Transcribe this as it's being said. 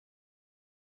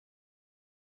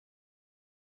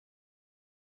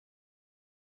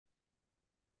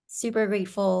super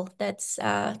grateful that's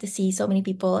to see so many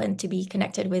people and to be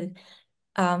connected with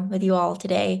you all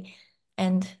today.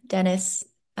 And Dennis,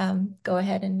 go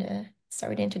ahead and start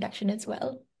with the introduction as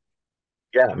well.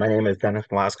 Yeah, my name is Dennis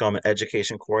Velasco. I'm an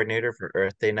education coordinator for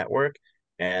Earth Day Network,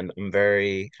 and I'm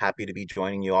very happy to be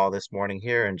joining you all this morning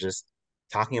here and just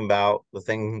talking about the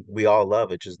thing we all love,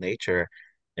 which is nature,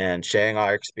 and sharing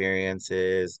our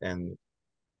experiences and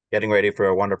getting ready for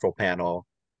a wonderful panel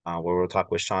where we'll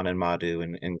talk with Sean and Madhu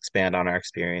and expand on our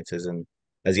experiences and,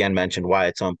 as Yen mentioned, why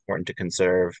it's so important to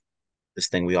conserve this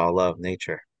thing we all love,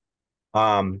 nature.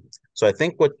 Um, so I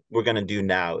think what we're going to do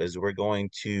now is we're going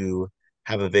to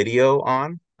have a video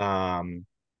on.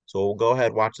 So we'll go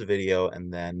ahead, watch the video,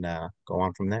 and then go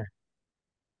on from there.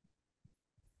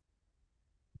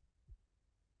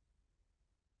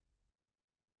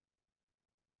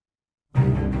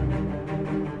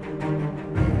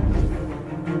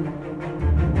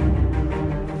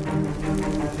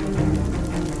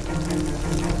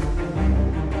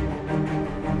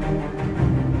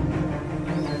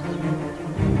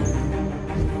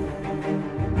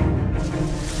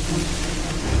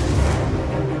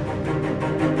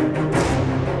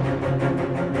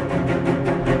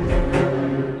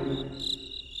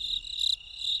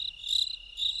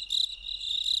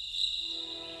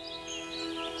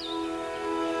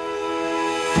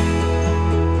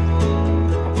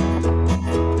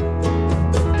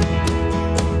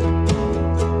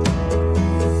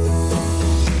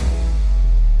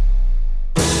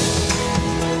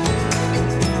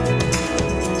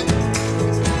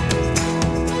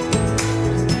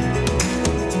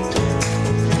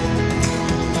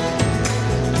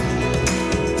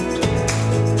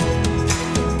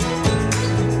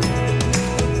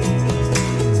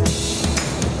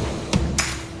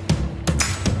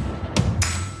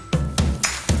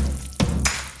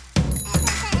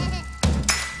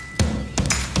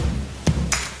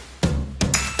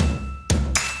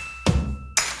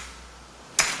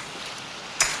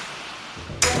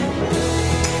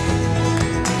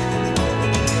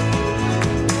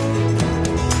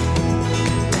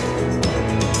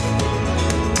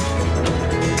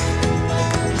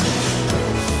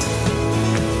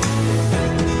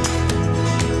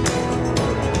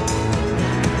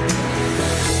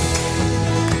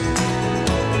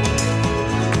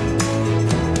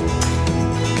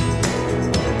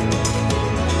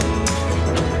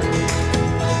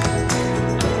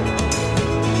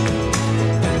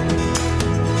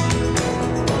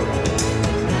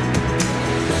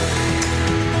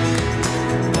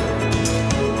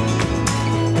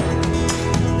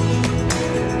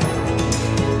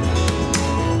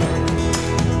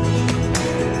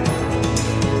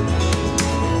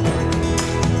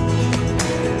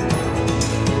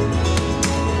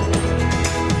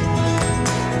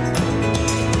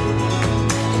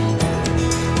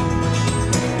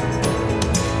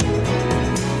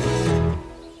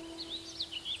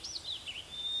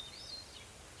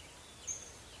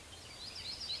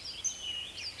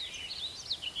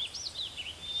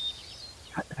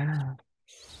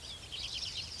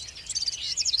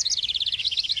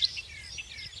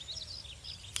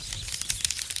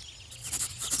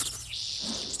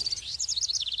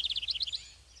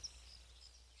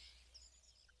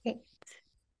 Okay,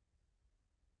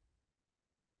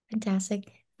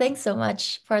 fantastic. Thanks so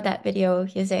much for that video,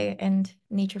 Jose and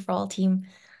Nature for All team.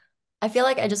 I feel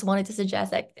like I just wanted to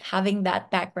suggest like having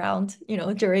that background,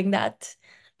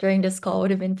 during this call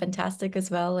would have been fantastic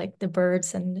as well, like the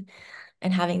birds and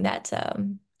having that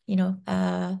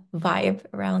vibe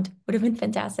around would have been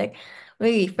fantastic.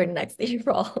 Maybe for the next Nature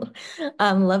for All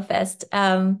Love Fest.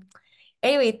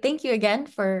 Anyway, thank you again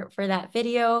for that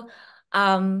video.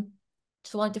 Um,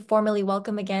 just wanted to formally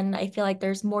welcome again. I feel like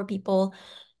there's more people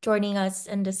joining us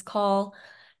in this call,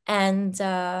 and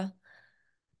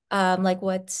like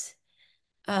what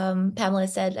Pamela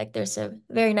said, like there's a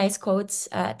very nice quotes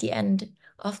at the end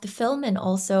of the film, and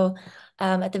also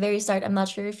at the very start. I'm not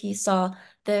sure if you saw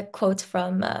the quote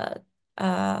from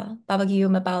Baba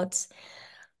Guillaume about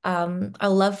our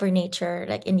love for nature.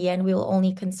 Like in the end, we will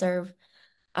only conserve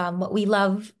what we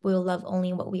love. We will love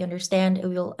only what we understand, and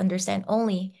we will understand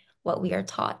only what we are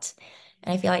taught.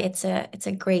 And I feel like it's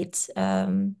a great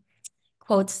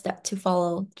quote step to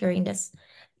follow during this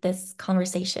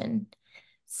conversation.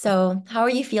 So, how are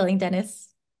you feeling, Dennis?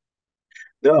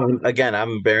 No, again,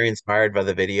 I'm very inspired by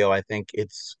the video. I think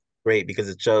it's great because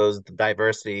it shows the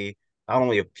diversity not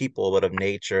only of people but of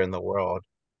nature in the world.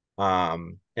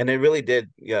 And it really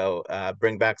did,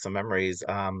 bring back some memories.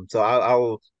 So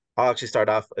I'll actually start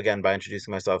off again by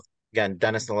introducing myself. Again,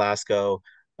 Dennis Nolasco.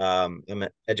 I'm an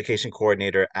education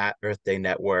coordinator at Earth Day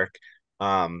Network.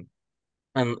 Um,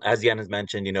 And as Yen has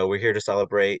mentioned, we're here to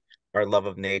celebrate our love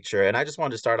of nature. And I just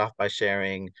wanted to start off by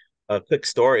sharing a quick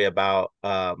story about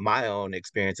my own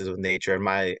experiences with nature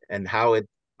and how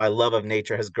my love of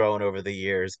nature has grown over the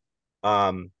years.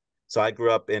 Um, so I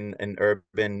grew up in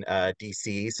urban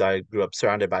DC, so I grew up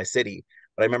surrounded by city.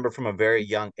 But I remember from a very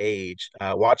young age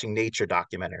watching nature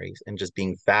documentaries and just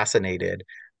being fascinated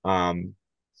um,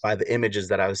 by the images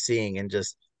that I was seeing in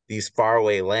just these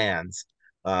faraway lands.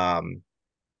 Um,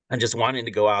 and just wanting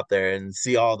to go out there and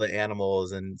see all the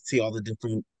animals and see all the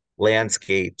different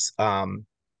landscapes. I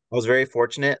was very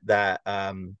fortunate that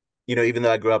even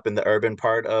though I grew up in the urban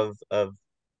part of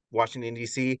Washington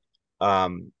D.C.,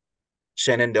 um,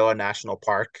 Shenandoah National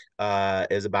Park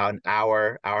is about an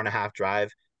hour and a half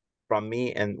drive from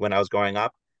me, and when I was growing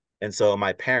up, and so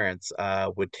my parents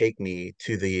would take me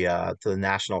to the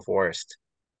national forest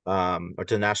or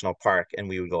to the national park, and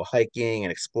we would go hiking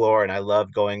and explore, and I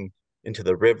loved going into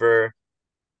the river.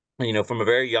 And, from a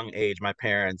very young age, my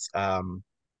parents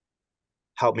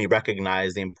helped me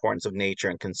recognize the importance of nature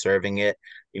and conserving it.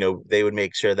 They would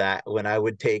make sure that when I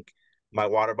would take my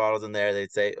water bottles in there,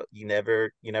 they'd say, you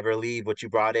never leave what you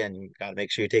brought in. You got to make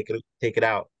sure you take it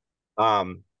out.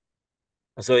 Um,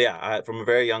 so yeah, from a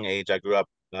very young age, I grew up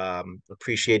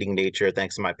appreciating nature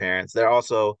thanks to my parents. They're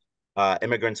also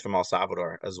immigrants from El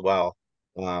Salvador as well.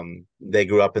 They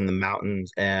grew up in the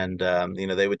mountains, and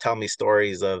they would tell me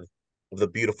stories of the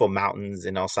beautiful mountains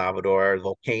in El Salvador,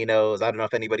 volcanoes. I don't know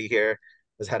if anybody here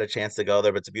has had a chance to go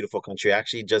there, but it's a beautiful country. I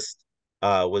actually just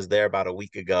was there about a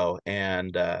week ago,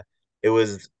 and it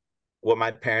was what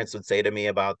my parents would say to me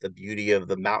about the beauty of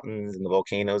the mountains and the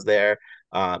volcanoes there.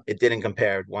 It didn't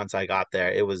compare once I got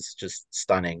there. It was just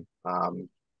stunning.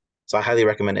 So I highly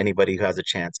recommend anybody who has a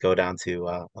chance go down to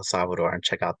El Salvador and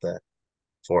check out the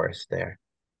forest there.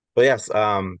 But yes,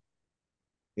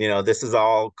 this is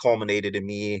all culminated in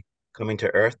me coming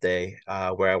to Earth Day,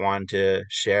 where I wanted to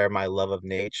share my love of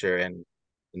nature and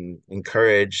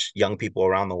encourage young people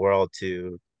around the world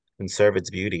to conserve its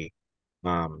beauty.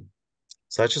 Um,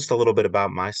 so that's just a little bit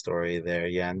about my story there,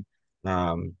 Yen.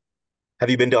 Um, have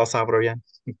you been to El Salvador yet?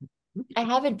 I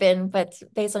haven't been, but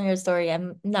based on your story,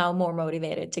 I'm now more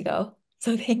motivated to go.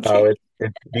 So thank Oh, you.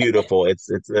 it's beautiful. It's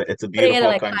a Putting it beautiful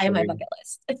like high on my country. bucket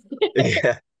list.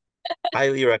 Yeah,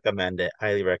 highly recommend it.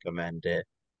 Highly recommend it.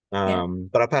 Yeah.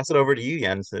 But I'll pass it over to you,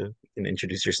 Yen, so you can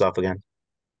introduce yourself again.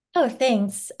 Oh,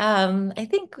 thanks. I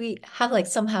think we have like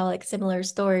somehow like similar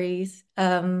stories.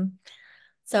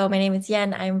 So my name is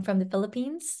Yen. I'm from the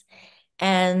Philippines,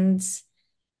 and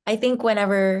I think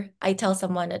whenever I tell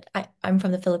someone that I'm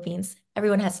from the Philippines,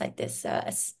 everyone has like this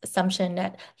assumption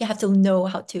that you have to know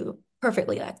how to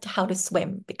perfectly like how to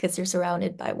swim because you're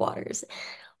surrounded by waters,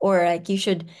 or like you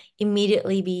should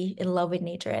immediately be in love with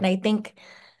nature. And I think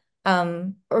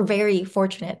we're very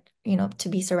fortunate, to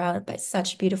be surrounded by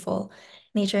such beautiful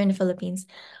nature in the Philippines.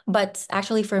 But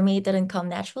actually, for me, it didn't come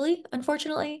naturally,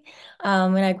 unfortunately.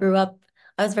 When I grew up,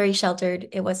 I was very sheltered.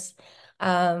 It was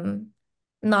um,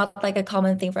 not like a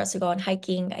common thing for us to go on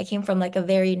hiking. I came from like a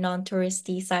very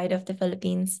non-touristy side of the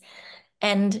Philippines,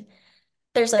 and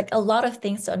there's like a lot of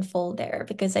things to unfold there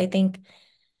because I think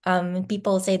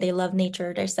people say they love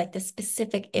nature, there's like this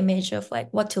specific image of like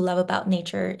what to love about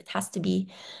nature. It has to be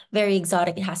very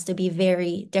exotic. It has to be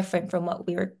very different from what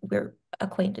we're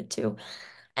acquainted to.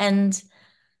 And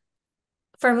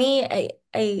for me,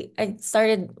 I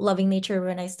started loving nature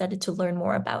when I started to learn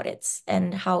more about it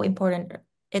and how important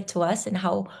it to us and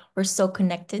how we're so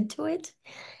connected to it.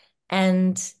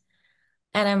 And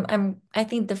I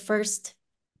think the first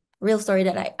real story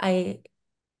that I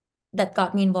that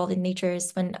got me involved in nature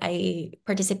is when I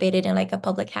participated in like a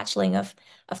public hatchling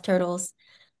of turtles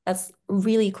that's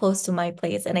really close to my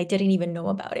place and I didn't even know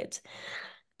about it.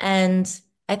 And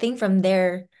I think from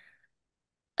there,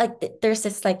 like there's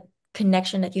this like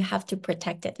connection that you have to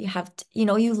protect it. You have to,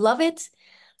 you love it,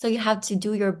 so you have to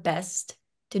do your best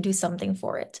to do something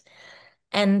for it.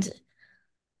 And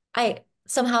I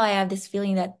have this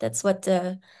feeling that that's what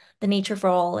the Nature for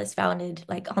All is founded,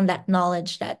 like on that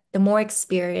knowledge that the more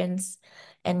experience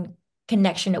and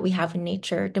connection that we have in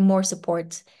nature, the more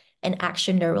support and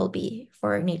action there will be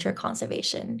for nature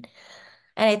conservation.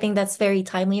 And I think that's very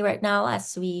timely right now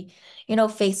as we,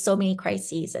 face so many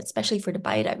crises, especially for the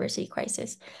biodiversity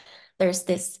crisis. There's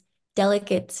this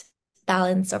delicate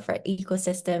balance of our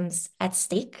ecosystems at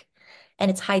stake,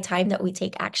 and it's high time that we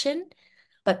take action.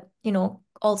 But,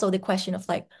 also the question of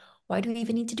like, why do we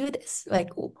even need to do this?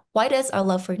 Like, why does our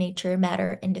love for nature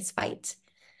matter in this fight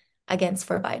against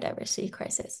for biodiversity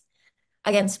crisis,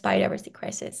 against biodiversity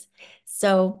crisis?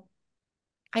 So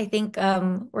I think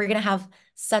we're gonna have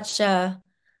such a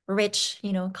rich,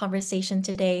 conversation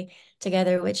today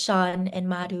together with Sean and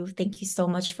Madhu. Thank you so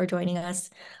much for joining us.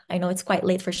 I know it's quite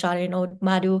late for Sean. I know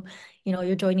Madhu,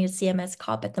 you're joining the CMS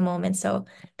COP at the moment. So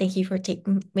thank you for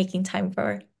making time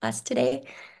for us today.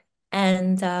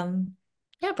 And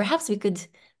yeah, perhaps we could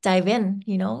dive in,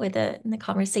 with the Yes.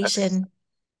 conversation.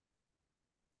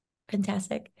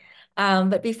 Fantastic.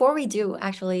 But before we do,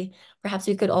 actually, perhaps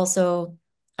we could also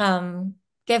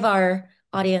give our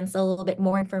audience a little bit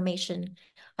more information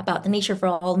about the Nature for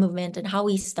All movement and how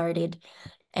we started,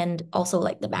 and also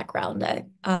like the background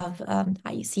of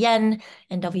IUCN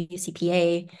and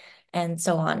WCPA and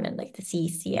so on, and like the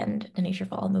CEC and the Nature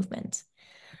for All movement.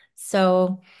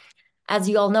 So, as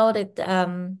you all know, that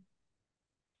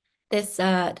this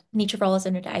Nature for All is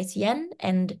under the IUCN,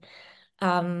 and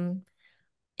um,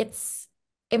 it's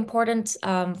important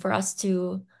for us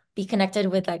to be connected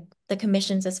with like the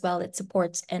commissions as well. It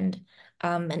supports and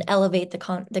elevate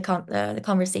the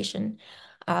conversation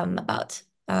about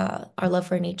our love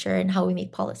for nature and how we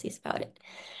make policies about it.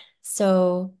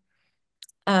 So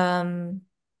um,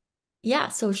 yeah,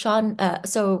 so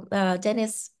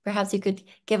Dennis, perhaps you could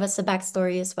give us a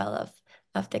backstory as well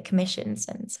of the commissions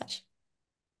and such.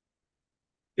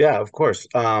 Yeah, of course.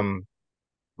 For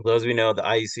those of you know, the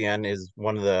IUCN is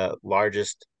one of the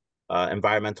largest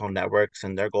environmental networks,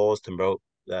 and their goal is to promote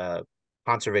the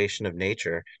conservation of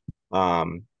nature.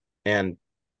 Um, and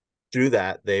through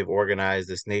that, they've organized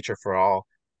this Nature for All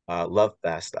Love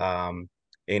Fest.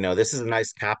 This is a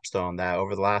nice capstone that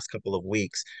over the last couple of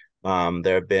weeks,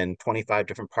 there have been 25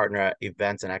 different partner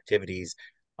events and activities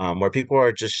where people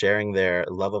are just sharing their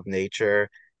love of nature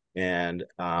and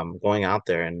going out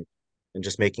there and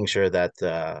just making sure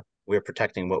that we're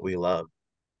protecting what we love.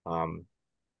 Um,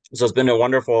 so it's been a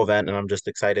wonderful event, and I'm just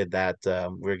excited that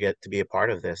we get to be a part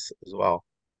of this as well.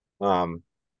 Um,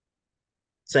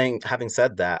 having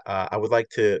said that, I would like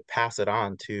to pass it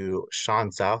on to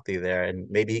Sean Southey there, and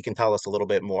maybe he can tell us a little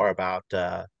bit more about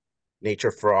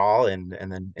Nature for All and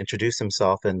then introduce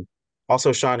himself. And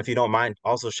also, Sean, if you don't mind,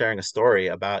 also sharing a story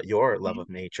about your love of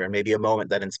nature and maybe a moment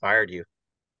that inspired you.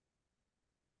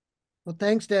 Well,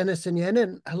 thanks, Dennis and Yen,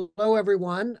 and hello,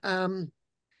 everyone.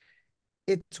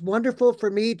 It's wonderful for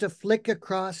me to flick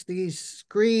across these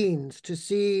screens to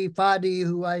see Fadi,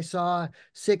 who I saw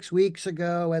 6 weeks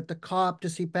ago at the COP, to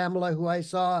see Pamela, who I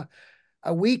saw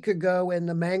a week ago in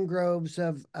the mangroves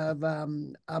of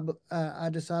Addis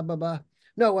Ababa,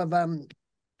 no, of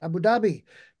Abu Dhabi.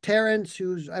 Terence,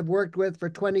 who's I've worked with for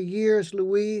 20 years,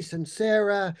 Luis and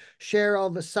Sarah,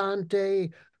 Cheryl,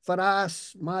 Vasante,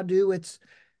 Faras, Madhu.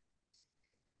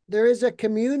 There is a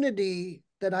community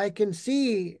that I can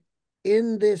see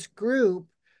in this group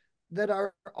that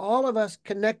are all of us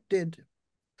connected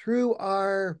through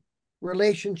our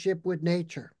relationship with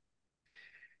nature.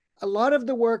 A lot of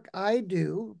the work I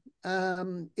do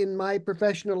in my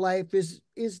professional life is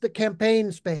the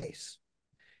campaign space,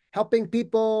 helping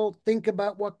people think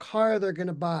about what car they're going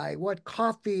to buy, what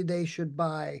coffee they should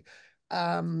buy,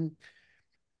 um,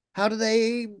 how do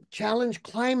they challenge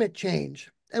climate change.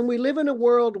 And we live in a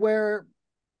world where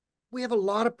we have a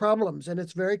lot of problems and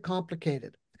it's very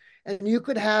complicated. And you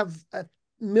could have a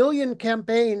million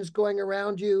campaigns going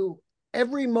around you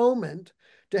every moment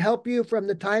to help you from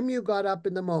the time you got up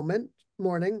in the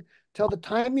morning till the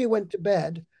time you went to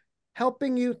bed,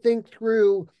 helping you think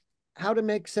through how to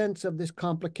make sense of this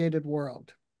complicated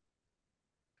world.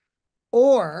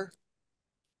 Or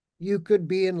you could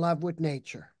be in love with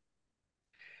nature.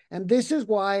 And this is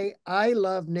why I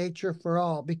love Nature for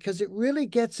All, because it really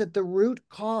gets at the root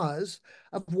cause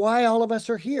of why all of us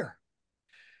are here.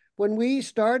 When we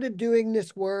started doing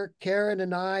this work, Karen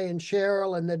and I and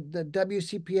Cheryl and the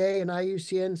WCPA and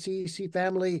IUCN CEC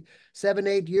family 7,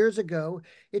 8 years ago,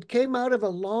 it came out of a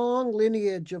long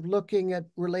lineage of looking at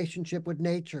relationship with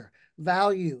nature,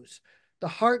 values, the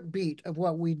heartbeat of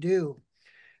what we do.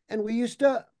 And we used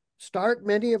to start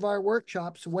many of our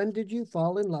workshops, when did you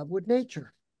fall in love with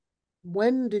nature?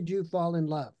 When did you fall in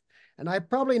love? And I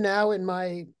probably now in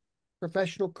my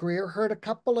professional career heard a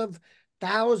couple of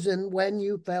thousand when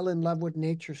you fell in love with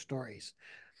nature stories.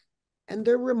 And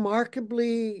they're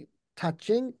remarkably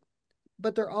touching,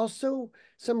 but there are also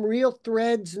some real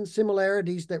threads and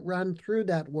similarities that run through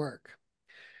that work.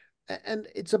 And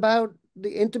it's about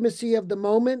the intimacy of the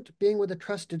moment, being with a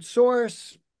trusted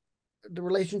source, the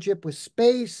relationship with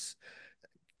space,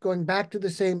 going back to the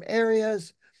same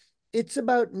areas. It's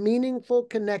about meaningful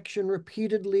connection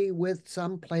repeatedly with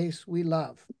some place we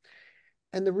love.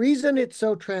 And the reason it's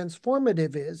so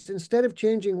transformative is instead of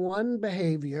changing one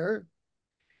behavior,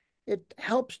 it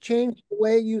helps change the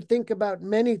way you think about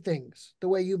many things, the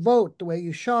way you vote, the way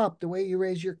you shop, the way you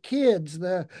raise your kids,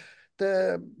 the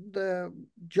the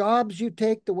jobs you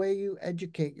take, the way you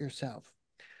educate yourself.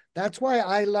 That's why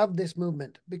I love this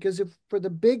movement, because if for the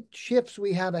big shifts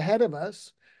we have ahead of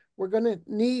us, we're going to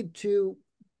need to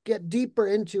get deeper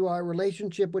into our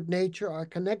relationship with nature, our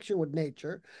connection with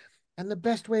nature. And the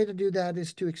best way to do that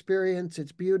is to experience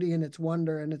its beauty and its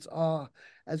wonder and its awe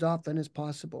as often as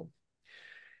possible.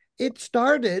 It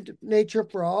started, Nature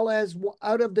for All, as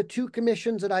out of the two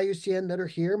commissions at IUCN that are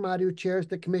here. Madhu chairs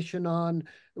the Commission on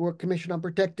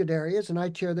Protected Areas, and I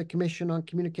chair the Commission on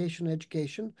Communication and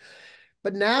Education.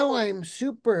 But now I'm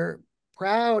super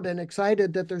proud and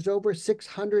excited that there's over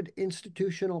 600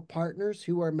 institutional partners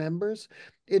who are members.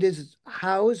 It is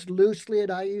housed loosely at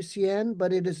IUCN,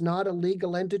 but it is not a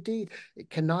legal entity. It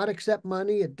cannot accept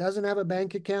money. It doesn't have a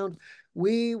bank account.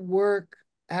 We work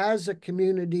as a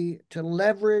community to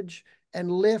leverage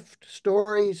and lift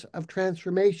stories of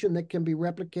transformation that can be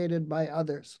replicated by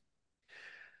others.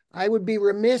 I would be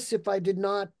remiss if I did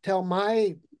not tell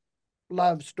my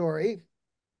love story.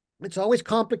 It's always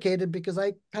complicated because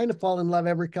I kind of fall in love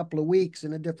every couple of weeks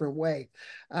in a different way.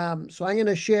 So I'm going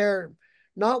to share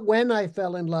not when I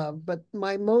fell in love, but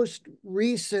my most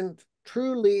recent,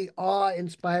 truly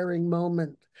awe-inspiring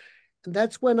moment. And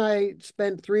that's when I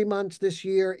spent 3 months this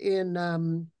year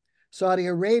in Saudi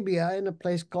Arabia in a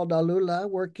place called Alula,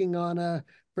 working on a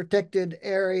protected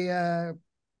area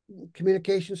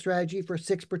communication strategy for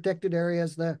 6 protected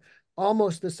areas,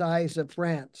 almost the size of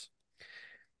France.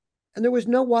 And there was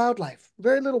no wildlife,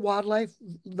 very little wildlife,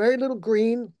 very little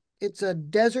green. It's a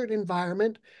desert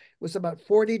environment. It was about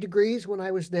 40 degrees when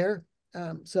I was there,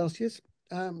 Celsius,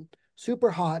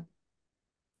 super hot,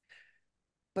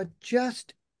 but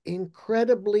just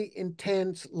incredibly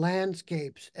intense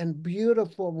landscapes and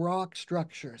beautiful rock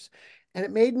structures. And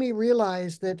it made me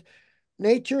realize that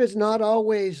nature is not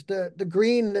always the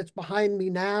green that's behind me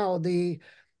now.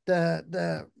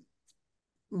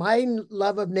 My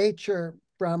love of nature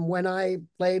from when I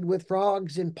played with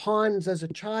frogs in ponds as a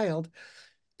child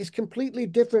is completely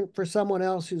different for someone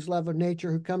else whose love of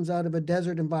nature who comes out of a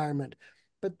desert environment.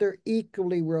 But they're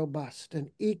equally robust and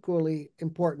equally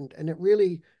important. And it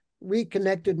really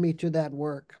reconnected me to that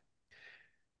work.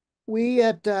 We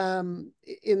in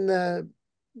the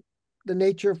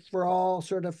Nature for All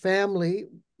sort of family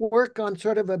work on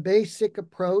sort of a basic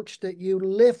approach that you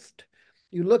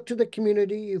look to the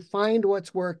community, you find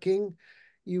what's working,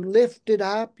 you lift it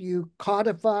up, you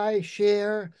codify,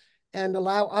 share, and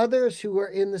allow others who are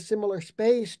in the similar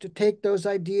space to take those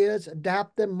ideas,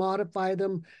 adapt them, modify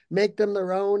them, make them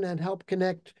their own, and help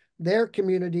connect their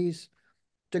communities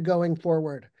to going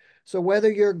forward. So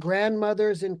whether you're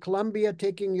grandmothers in Colombia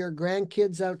taking your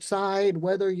grandkids outside,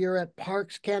 whether you're at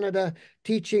Parks Canada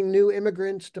teaching new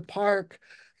immigrants to park,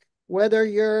 whether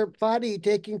you're Fadi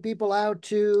taking people out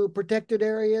to protected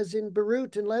areas in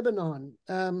Beirut in Lebanon,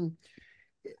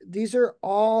 these are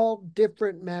all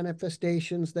different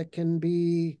manifestations that can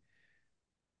be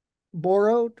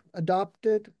borrowed,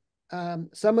 adopted.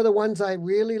 Some of the ones I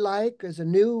really like is a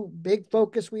new big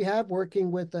focus we have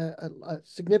working with a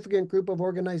significant group of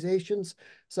organizations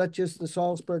such as the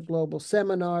Salzburg Global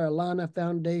Seminar, Alana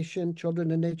Foundation, Children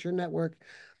in Nature Network,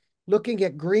 looking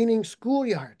at greening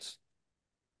schoolyards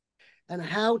and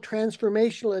how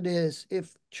transformational it is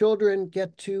if children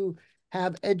get to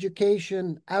have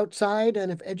education outside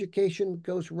and if education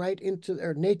goes right into,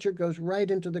 or nature goes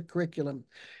right into the curriculum.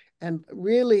 And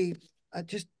really,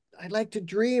 I'd like to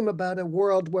dream about a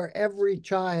world where every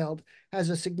child has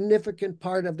a significant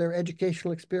part of their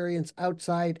educational experience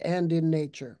outside and in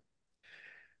nature.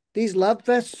 These love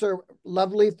fests are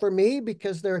lovely for me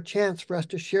because they're a chance for us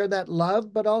to share that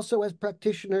love, but also as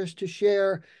practitioners to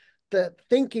share the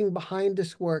thinking behind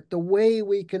this work, the way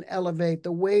we can elevate,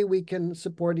 the way we can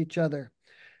support each other.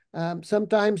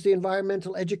 Sometimes the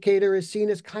environmental educator is seen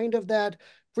as kind of that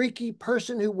freaky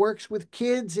person who works with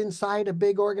kids inside a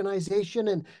big organization,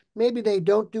 and maybe they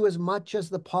don't do as much as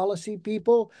the policy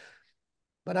people.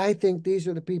 But I think these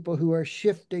are the people who are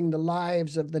shifting the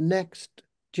lives of the next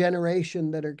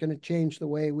generation that are going to change the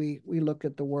way we look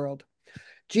at the world.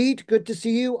 Jeet, good to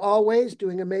see you always,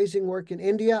 doing amazing work in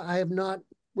India. I have not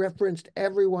referenced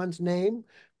everyone's name.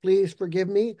 Please forgive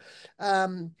me.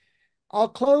 I'll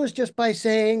close just by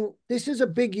saying this is a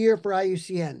big year for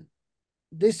IUCN.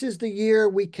 This is the year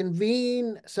we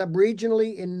convene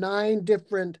sub-regionally in 9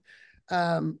 different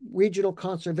regional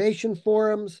conservation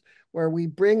forums where we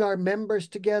bring our members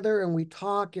together and we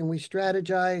talk and we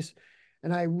strategize.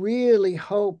 And I really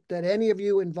hope that any of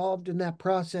you involved in that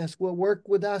process will work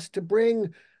with us to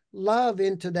bring love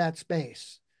into that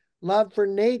space, love for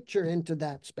nature into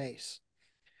that space,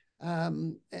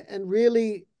 and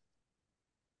really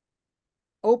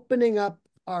opening up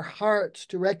our hearts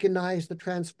to recognize the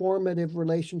transformative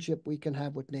relationship we can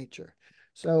have with nature.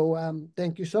 So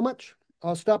thank you so much.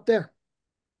 I'll stop there.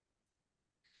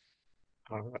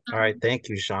 All right. Thank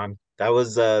you, Sean. That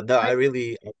was no, I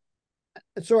really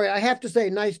Sorry, I have to say,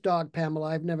 nice dog, Pamela.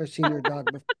 I've never seen your dog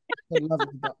before. I love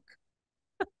the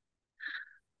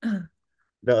dog.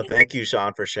 no, thank you,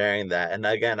 Sean, for sharing that. And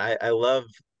again, I love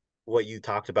what you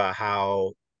talked about,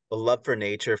 how the love for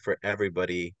nature for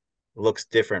everybody looks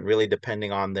different, really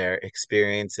depending on their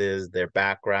experiences, their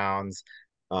backgrounds.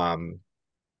 Um,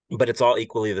 but it's all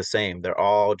equally the same. They're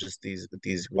all just these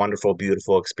wonderful,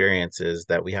 beautiful experiences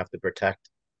that we have to protect.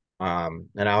 And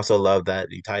I also love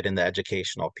that you tied in the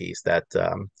educational piece, that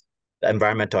the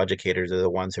environmental educators are the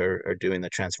ones who are doing the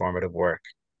transformative work.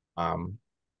 Um,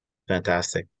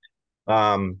 fantastic.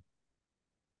 Um,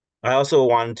 I also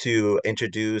wanted to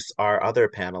introduce our other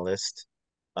panelist,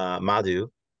 Madhu.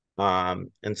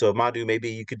 And so Madhu, maybe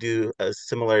you could do a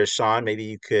similar as Sean. Maybe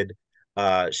you could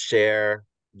share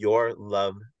your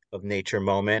love of nature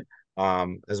moment,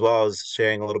 as well as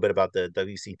sharing a little bit about the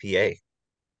WCPA.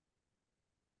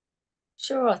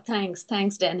 Sure, thanks,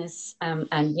 Dennis,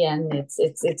 and Yen.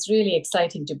 It's really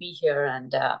exciting to be here,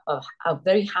 and a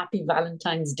very happy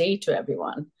Valentine's Day to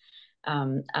everyone.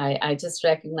 I just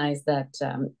recognized that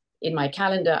in my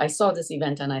calendar, I saw this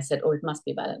event and I said, oh, it must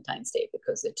be Valentine's Day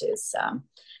because it is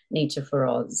Nature for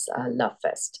All's Love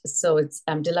Fest. So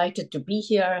I'm delighted to be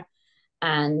here,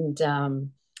 and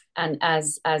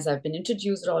as I've been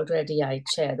introduced already, I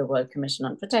chair the World Commission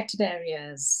on Protected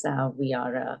Areas. We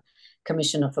are a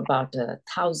commission of about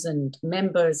 1,000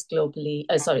 members globally,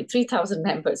 3,000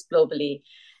 members globally.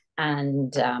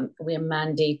 And we are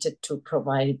mandated to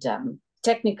provide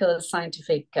technical,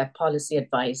 scientific policy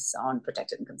advice on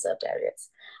protected and conserved areas.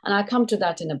 And I'll come to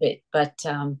that in a bit. But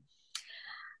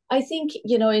I think,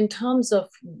 in terms of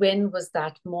when was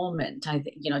that moment, I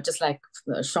think, just like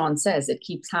Sean says, it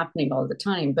keeps happening all the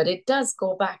time, but it does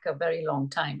go back a very long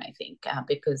time, I think,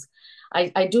 because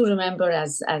I do remember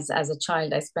as a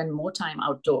child, I spent more time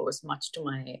outdoors, much to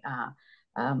my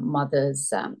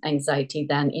mother's anxiety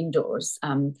than indoors.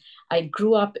 I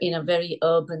grew up in a very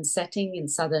urban setting in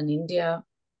southern India,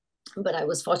 but I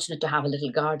was fortunate to have a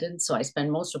little garden, so I spent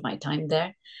most of my time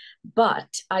there.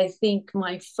 But I think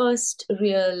my first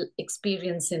real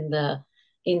experience in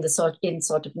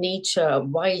sort of nature,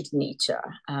 wild nature,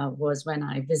 was when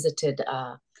I visited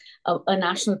a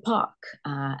national park,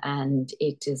 and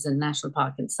it is a national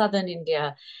park in southern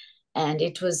India. And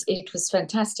it was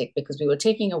fantastic because we were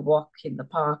taking a walk in the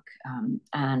park,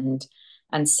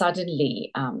 and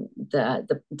suddenly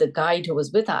the guide who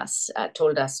was with us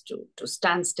told us to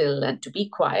stand still and to be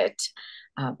quiet,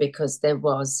 because there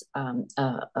was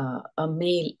a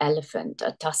male elephant,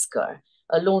 a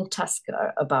lone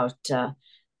tusker, about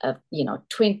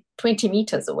 20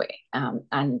 meters away,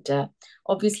 and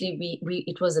obviously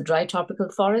it was a dry tropical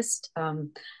forest,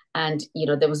 and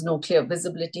there was no clear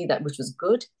visibility, which was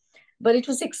good, but it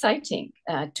was exciting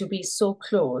to be so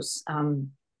close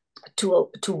to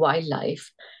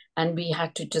wildlife, and we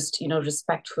had to just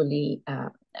respectfully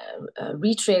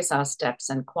retrace our steps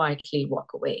and quietly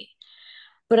walk away.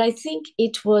 But I think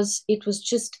it was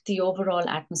just the overall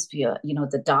atmosphere,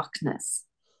 the darkness.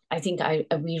 I think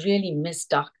we really miss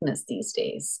darkness these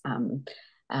days.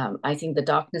 I think the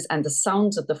darkness and the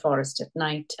sounds of the forest at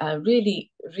night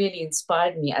really, really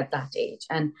inspired me at that age.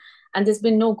 And there's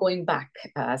been no going back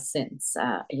since.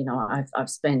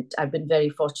 I've been very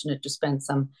fortunate to spend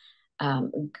some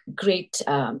great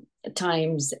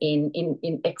times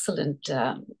in excellent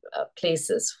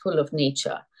places full of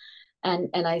nature.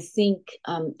 And I think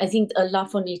a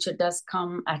love for nature does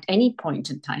come at any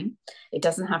point in time. It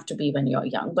doesn't have to be when you're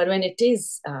young, but when it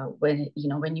is,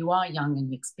 when you are young and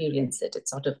you experience it, it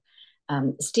sort of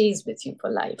stays with you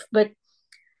for life. But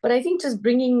I think just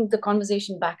bringing the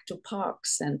conversation back to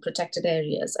parks and protected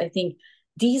areas, I think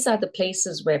these are the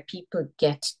places where people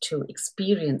get to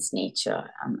experience nature,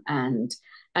 and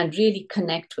really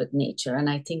connect with nature. And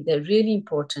I think they're really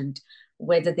important,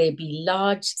 whether they be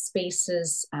large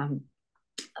spaces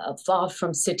far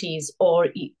from cities, or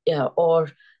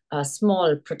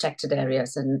small protected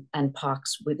areas and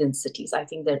parks within cities. I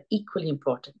think they're equally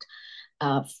important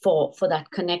for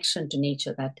that connection to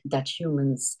nature that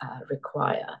humans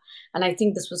require. And I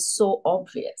think this was so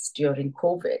obvious during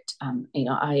COVID.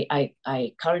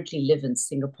 I currently live in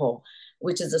Singapore,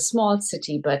 which is a small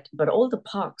city, but all the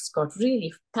parks got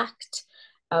really packed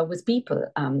with people,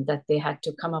 that they had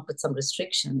to come up with some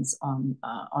restrictions on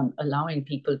allowing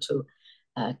people to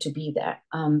be there.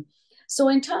 So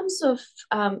in terms of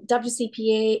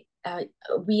WCPA,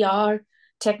 we are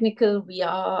technical. We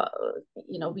are,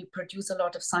 we produce a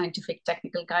lot of scientific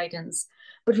technical guidance,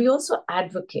 but we also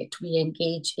advocate. We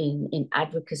engage in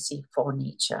advocacy for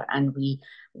nature, and we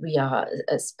are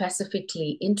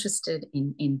specifically interested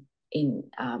in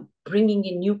bringing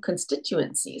in new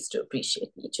constituencies to appreciate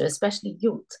nature, especially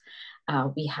youth.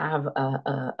 We have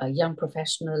a young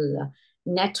professional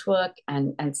network,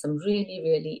 and some really,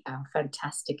 really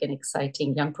fantastic and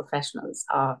exciting young professionals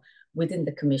are within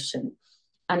the commission.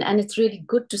 And it's really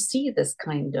good to see this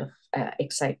kind of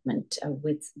excitement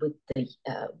with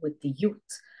the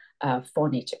youth for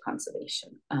nature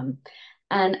conservation.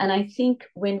 And I think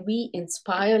when we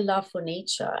inspire love for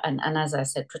nature, and as I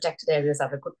said, protected areas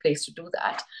are a good place to do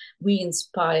that, we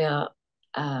inspire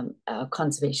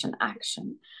conservation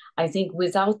action. I think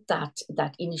without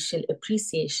that initial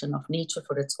appreciation of nature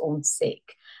for its own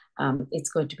sake, it's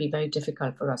going to be very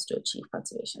difficult for us to achieve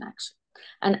conservation action.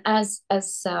 And as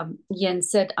Yen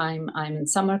said, I'm in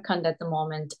Samarkand at the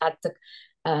moment at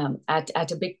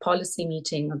a big policy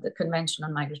meeting of the Convention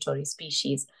on Migratory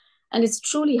Species. And it's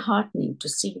truly heartening to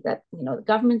see that the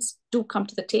governments do come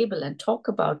to the table and talk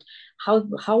about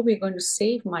how we're going to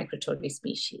save migratory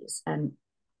species. And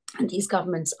these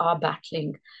governments are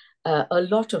battling a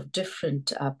lot of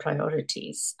different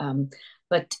priorities.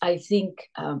 But I think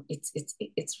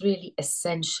it's really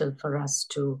essential for us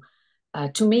to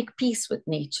make peace with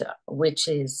nature, which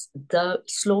is the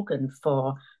slogan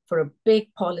for a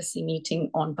big policy meeting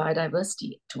on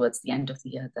biodiversity towards the end of the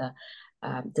year, the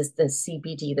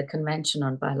CBD, the Convention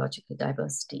on Biological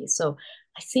Diversity. So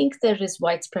I think there is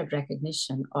widespread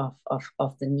recognition of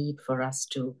the need for us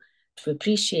to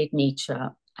appreciate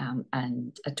nature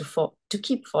and to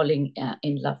keep falling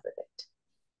in love with it.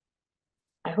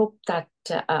 I hope that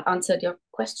answered your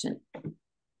question.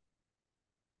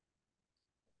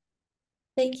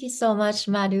 Thank you so much,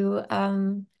 Madhu.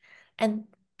 And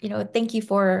thank you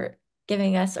for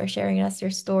giving us or sharing us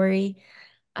your story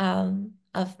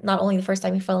of not only the first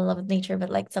time you fell in love with nature, but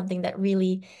like something that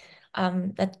really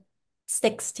that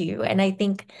sticks to you. And I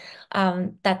think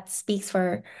that speaks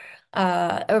for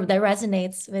or that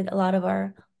resonates with a lot of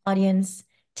our audience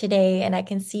today. And I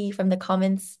can see from the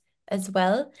comments as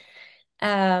well.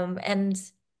 And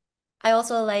I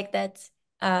also like that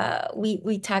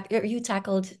you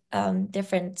tackled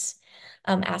different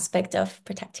aspect of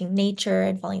protecting nature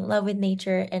and falling in love with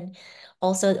nature, and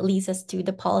also it leads us to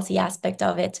the policy aspect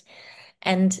of it.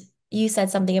 And you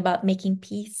said something about making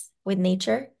peace with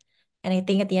nature, and I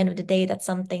think at the end of the day, that's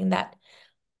something that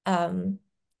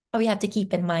we have to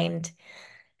keep in mind.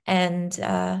 And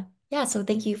yeah, so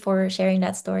thank you for sharing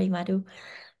that story, Madhu.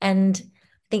 And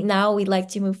I think now we'd like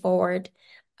to move forward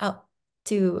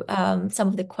to some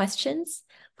of the questions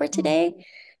for today.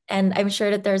 And I'm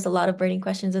sure that there's a lot of burning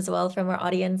questions as well from our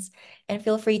audience. And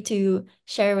feel free to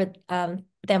share with them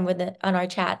on our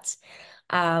chat.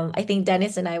 I think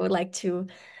Dennis and I would like to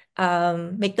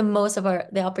make the most of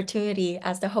the opportunity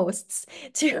as the hosts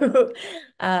to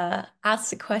ask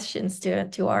the questions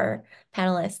to our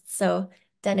panelists. So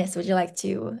Dennis, would you like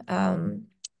to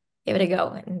give it a go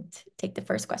and take the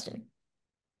first question?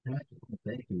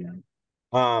 Thank you.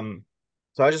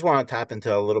 So I just want to tap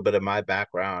into a little bit of my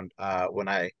background when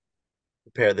I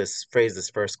phrase this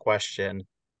first question.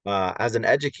 As an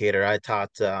educator, I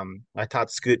taught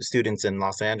students in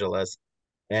Los Angeles,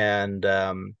 and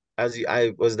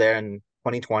I was there in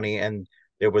 2020, and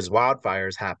there was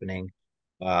wildfires happening,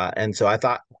 and so I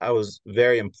thought I was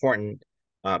very important,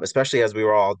 especially as we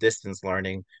were all distance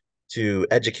learning, to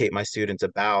educate my students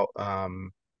about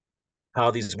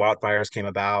how these wildfires came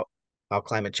about, how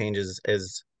climate change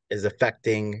is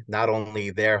affecting not only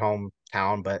their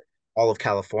hometown but all of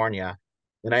California.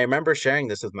 And I remember sharing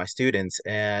this with my students,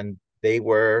 and they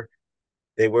were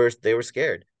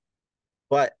scared.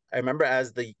 But I remember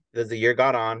as the year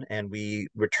got on and we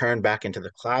returned back into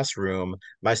the classroom,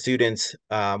 my students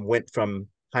went from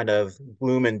kind of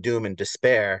gloom and doom and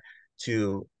despair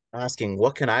to asking,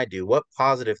 what can I do? What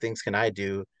positive things can I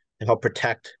do to help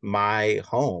protect my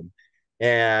home?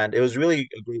 And it was really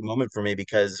a great moment for me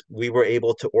because we were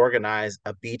able to organize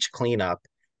a beach cleanup,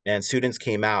 and students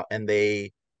came out and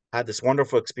they had this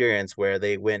wonderful experience where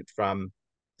they went from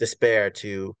despair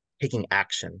to taking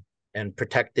action and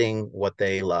protecting what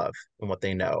they love and what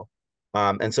they know.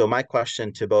 And so my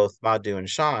question to both Madhu and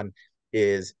Sean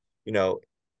is,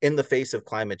 in the face of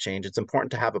climate change, it's important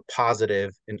to have a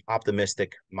positive and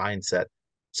optimistic mindset.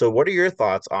 So what are your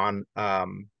thoughts on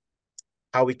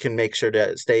how we can make sure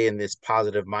to stay in this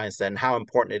positive mindset, and how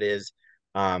important it is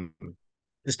to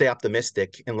stay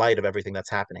optimistic in light of everything that's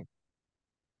happening?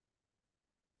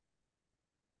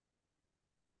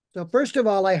 So first of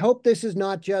all, I hope this is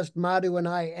not just Madhu and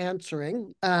I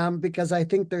answering, because I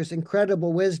think there's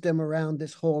incredible wisdom around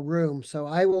this whole room. So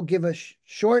I will give us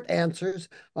short answers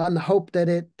on the hope that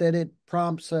it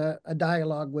prompts a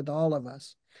dialogue with all of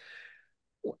us.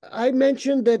 I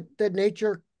mentioned that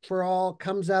Nature for All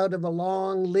comes out of a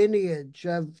long lineage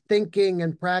of thinking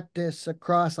and practice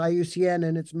across IUCN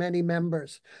and its many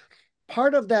members.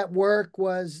 Part of that work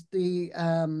was the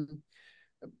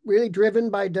really driven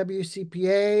by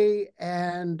WCPA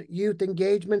and youth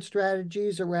engagement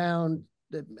strategies around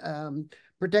the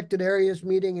protected areas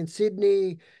meeting in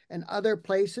Sydney and other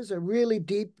places, a really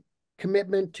deep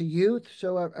commitment to youth.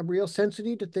 So a real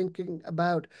sensitivity to thinking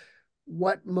about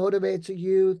what motivates a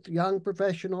youth, young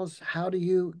professionals, how do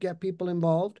you get people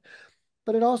involved?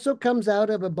 But it also comes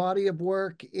out of a body of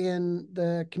work in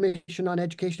the Commission on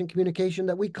Education and Communication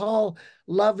that we call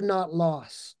Love Not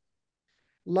Loss.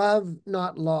 Love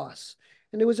Not Loss.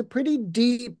 And it was a pretty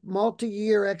deep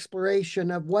multi-year exploration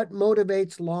of what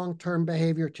motivates long-term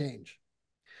behavior change.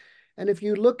 And if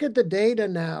you look at the data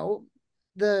now,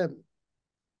 the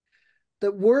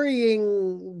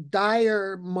worrying,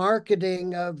 dire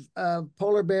marketing of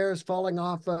polar bears falling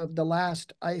off of the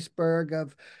last iceberg,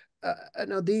 of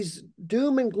these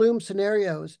doom and gloom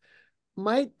scenarios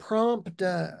might prompt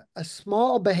a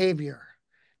small behavior.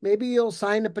 Maybe you'll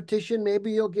sign a petition,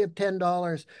 maybe you'll give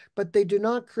 $10, but they do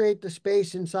not create the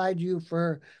space inside you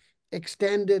for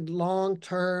extended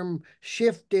long-term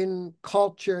shift in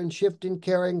culture and shift in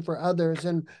caring for others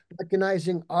and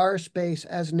recognizing our space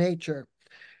as nature.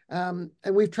 And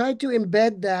we've tried to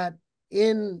embed that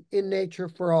in Nature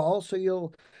for All.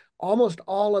 So almost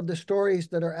all of the stories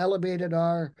that are elevated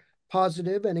are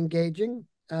positive and engaging.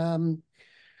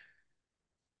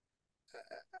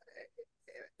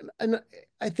 And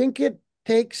I think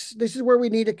this is where we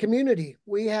need a community.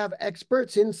 We have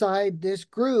experts inside this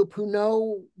group who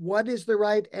know what is the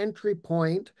right entry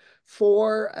point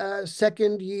for a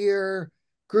second year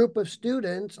group of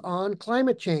students on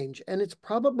climate change. And it's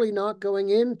probably not going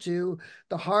into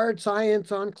the hard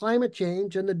science on climate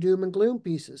change and the doom and gloom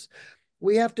pieces.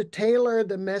 We have to tailor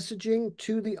the messaging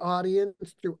to the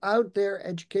audience throughout their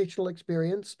educational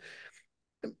experience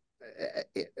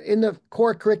in the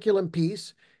core curriculum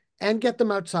piece and get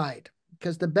them outside.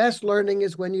 Because the best learning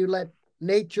is when you let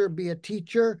nature be a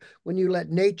teacher, when you let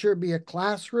nature be a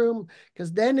classroom,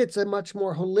 because then it's a much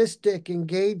more holistic,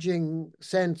 engaging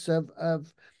sense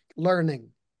of learning.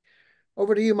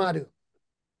 Over to you, Madhu.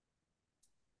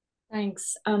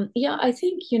 Thanks. Yeah, I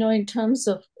think, in terms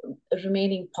of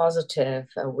remaining positive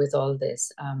with all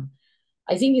this,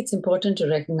 I think it's important to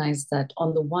recognize that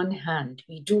on the one hand,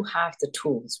 we do have the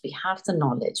tools, we have the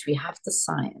knowledge, we have the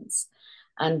science,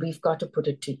 and we've got to put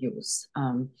it to use.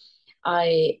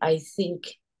 I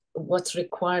think what's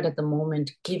required at the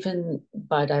moment, given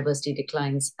biodiversity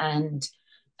declines and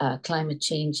climate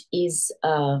change, is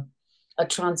a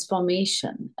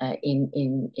transformation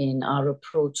in our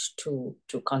approach to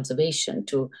conservation,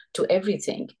 to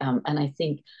everything. And I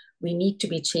think we need to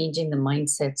be changing the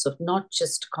mindsets of not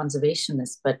just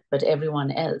conservationists, but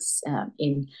everyone else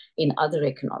in other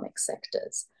economic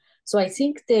sectors. So I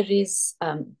think there is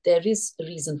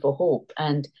reason for hope.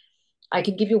 And I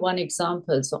can give you one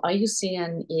example. So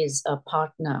IUCN is a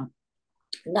partner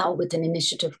now with an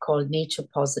initiative called Nature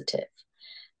Positive.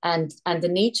 And the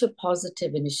Nature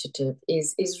Positive initiative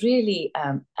is really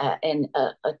a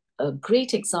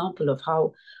great example of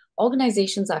how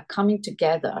organizations are coming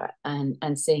together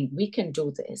and saying, we can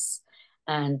do this,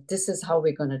 and this is how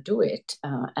we're going to do it,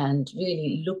 and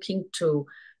really looking to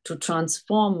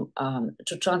transform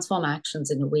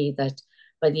actions in a way that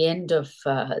by the end of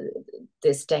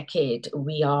this decade,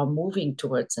 we are moving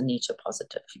towards a nature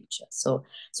positive future. So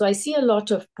I see a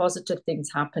lot of positive things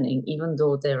happening, even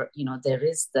though there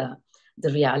is the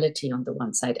reality on the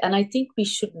one side. And I think we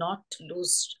should not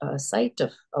lose sight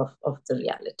of the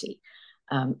reality.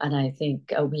 And I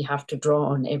think we have to draw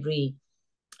on every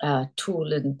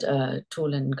tool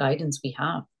and guidance we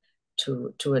have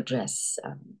to address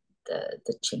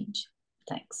the change.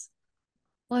 Thanks.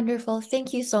 Wonderful.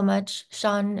 Thank you so much,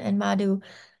 Sean and Madhu.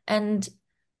 And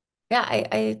yeah,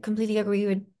 I completely agree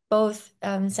with both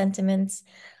sentiments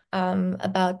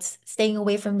about staying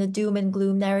away from the doom and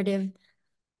gloom narrative,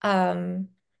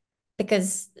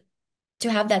 because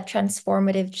to have that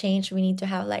transformative change, we need to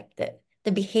have like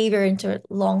the behavior into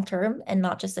long term and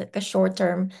not just like a short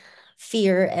term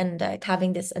fear and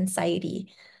having this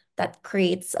anxiety that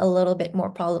creates a little bit more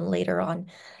problem later on.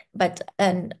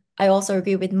 And I also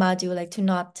agree with Madhu, like to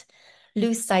not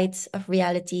lose sight of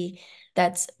reality,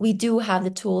 that we do have the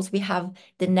tools, we have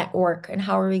the network, and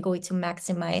how are we going to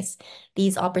maximize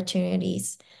these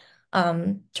opportunities?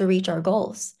 to reach our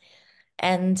goals.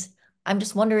 And I'm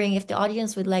just wondering if the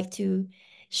audience would like to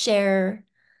share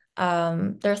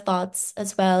their thoughts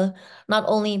as well, not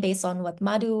only based on what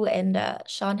Madhu and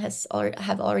Sean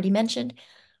have already mentioned,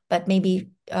 but maybe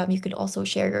you could also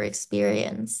share your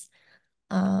experience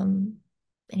and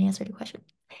answer the question.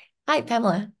 Hi,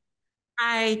 Pamela.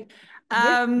 Hi.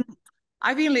 Yeah.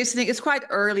 I've been listening. It's quite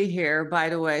early here, by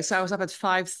the way. So I was up at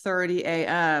 5:30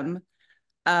 a.m.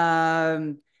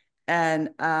 Um, and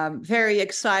very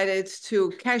excited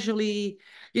to casually,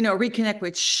 reconnect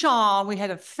with Sean. We had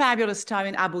a fabulous time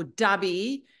in Abu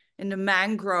Dhabi in the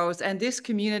mangroves, and this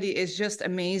community is just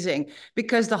amazing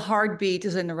because the heartbeat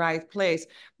is in the right place.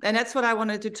 And that's what I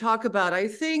wanted to talk about. I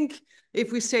think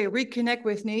if we say reconnect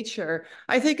with nature,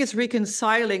 I think it's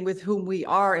reconciling with whom we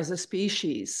are as a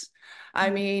species. I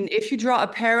mean, if you draw a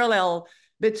parallel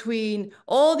between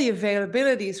all the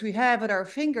availabilities we have at our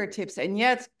fingertips, and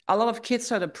yet a lot of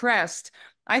kids are depressed,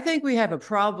 I think we have a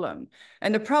problem.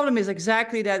 And the problem is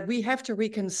exactly that we have to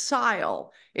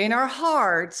reconcile in our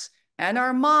hearts and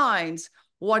our minds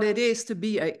what it is to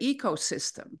be an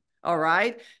ecosystem. All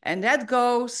right. And that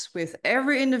goes with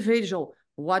every individual.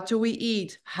 What do we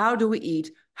eat? How do we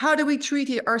eat? How do we treat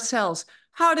ourselves?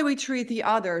 How do we treat the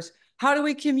others? How do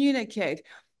we communicate?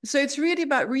 So it's really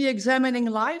about re-examining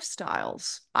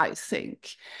lifestyles, I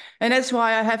think. And that's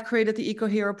why I have created the Eco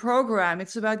Hero program.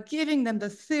 It's about giving them the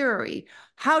theory.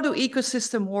 How do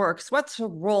ecosystem works? What's the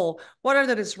role? What are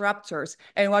the disruptors?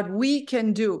 And what we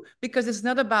can do? Because it's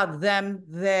not about them,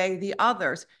 they, the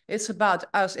others. It's about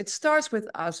us. It starts with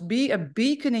us. Be a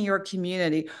beacon in your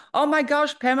community. Oh my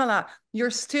gosh, Pamela,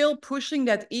 you're still pushing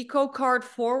that eco card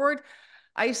forward?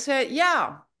 I said,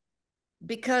 yeah,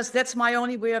 because that's my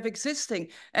only way of existing.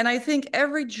 And I think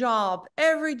every job,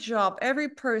 every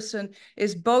person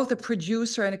is both a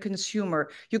producer and a consumer.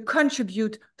 You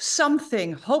contribute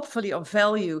something, hopefully of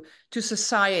value, to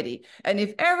society. And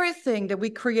if everything that we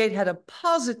create had a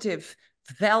positive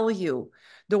value,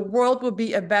 the world would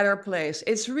be a better place.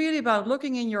 It's really about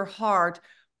looking in your heart.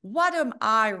 What am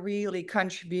I really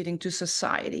contributing to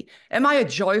society? Am I a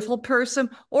joyful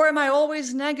person, or am I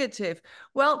always negative?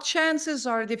 Well, chances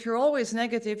are that if you're always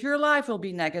negative, your life will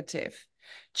be negative.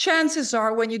 Chances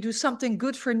are when you do something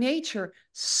good for nature,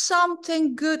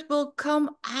 something good will come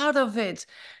out of it.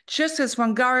 Just as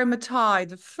Wangari Maathai,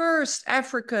 the first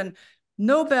African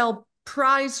Nobel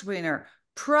Prize winner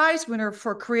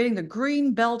for creating the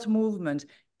Green Belt movement,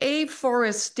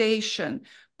 afforestation,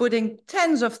 putting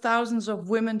tens of thousands of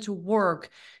women to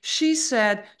work. She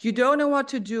said, you don't know what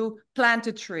to do, plant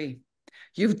a tree.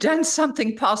 You've done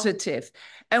something positive.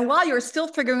 And while you're still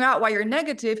figuring out why you're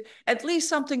negative, at least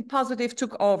something positive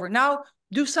took over. Now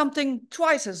do something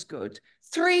twice as good,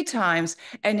 3 times.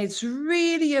 And it's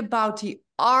really about the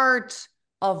art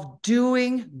of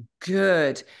doing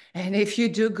good. And if you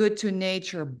do good to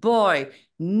nature, boy,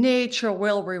 nature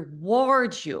will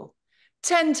reward you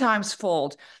 10 times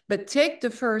fold. But take the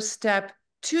first step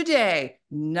today,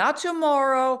 not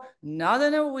tomorrow, not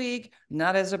in a week,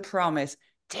 not as a promise.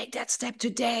 Take that step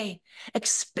today.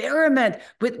 Experiment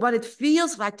with what it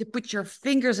feels like to put your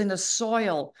fingers in the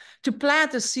soil, to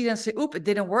plant a seed and say, oop, it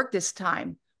didn't work this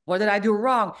time. What did I do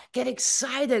wrong? Get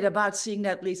excited about seeing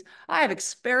that leaf. I have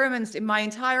experiments in my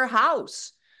entire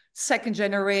house. 2nd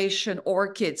generation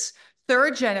orchids,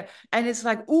 3rd gen, and it's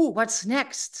like, ooh, what's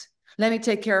next? Let me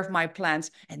take care of my plants.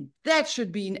 And that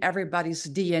should be in everybody's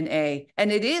DNA.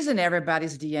 And it is in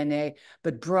everybody's DNA,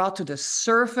 but brought to the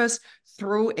surface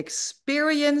through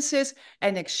experiences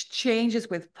and exchanges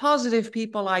with positive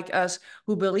people like us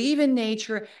who believe in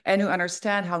nature and who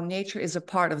understand how nature is a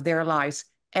part of their lives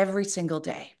every single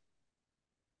day.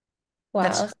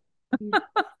 Wow.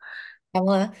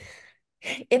 Pamela,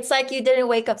 it's like you didn't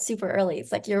wake up super early.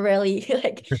 It's like you're really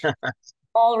like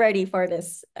all ready for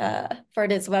this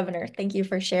webinar. Thank you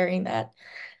for sharing that.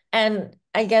 And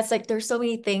I guess like there's so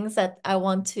many things that I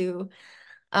want to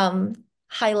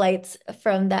highlight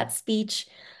from that speech.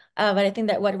 But I think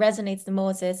that what resonates the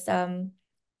most is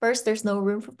first, there's no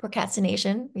room for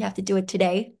procrastination. We have to do it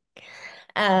today.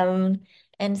 And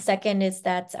second is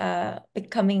that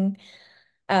becoming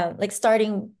like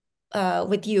starting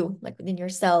with you, like within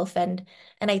yourself. And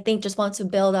I think just want to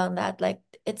build on that. Like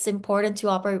it's important to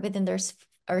operate within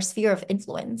our sphere of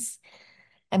influence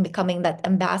and becoming that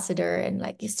ambassador. And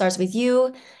like it starts with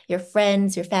you, your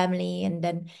friends, your family, and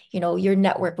then, your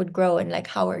network would grow. And like,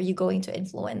 how are you going to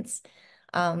influence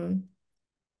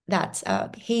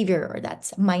that behavior or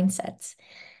that mindset?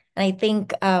 And I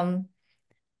think I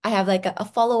have like a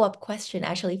follow-up question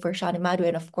actually for Sean and Madhu,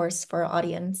 and of course for our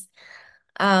audience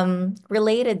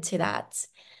related to that.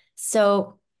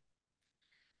 So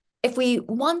if we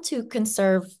want to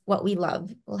conserve what we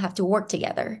love, we'll have to work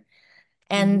together.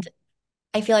 And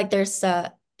I feel like there's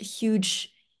a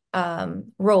huge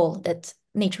role that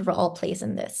Nature for All plays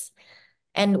in this.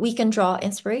 And we can draw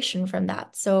inspiration from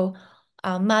that. So,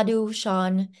 Madhu,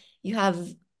 Sean, you have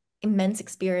immense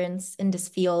experience in this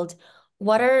field.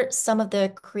 What are some of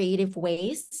the creative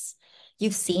ways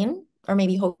you've seen or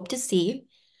maybe hope to see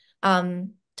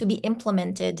to be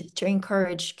implemented to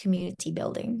encourage community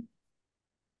building?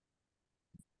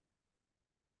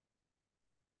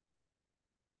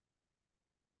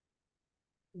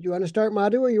 Do you want to start,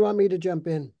 Madhu, or you want me to jump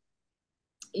in?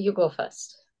 You go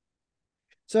first.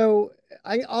 So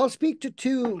I'll speak to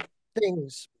two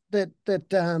things that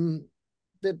the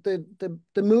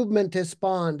movement has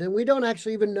spawned, and we don't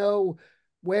actually even know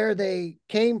where they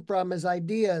came from as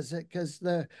ideas because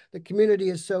the community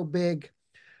is so big.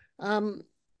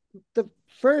 The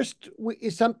first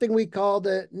is something we call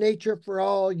the Nature for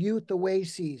All Youth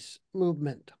Oases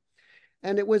movement.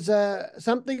 And it was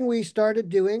something we started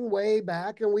doing way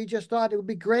back, and we just thought it would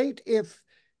be great if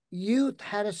youth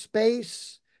had a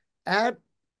space at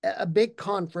a big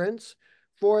conference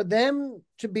for them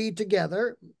to be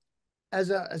together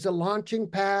as a launching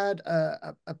pad,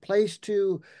 a place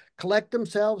to collect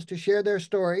themselves, to share their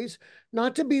stories,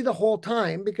 not to be the whole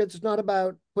time, because it's not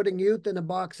about putting youth in a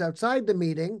box outside the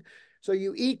meeting. So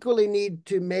you equally need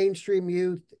to mainstream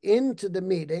youth into the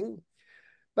meeting.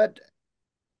 But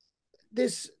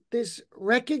this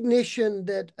recognition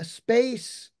that a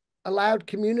space allowed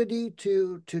community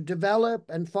to develop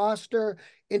and foster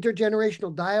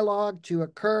intergenerational dialogue to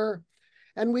occur.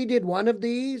 And we did one of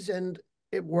these and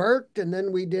it worked. And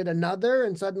then we did another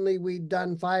and suddenly we'd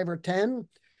done 5 or 10.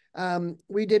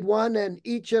 We did one and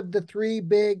each of the 3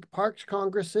 big parks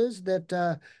congresses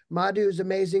that Madhu's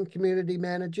amazing community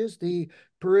manages, the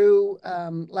Peru,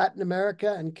 Latin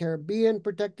America and Caribbean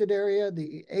protected area,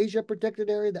 the Asia protected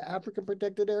area, the Africa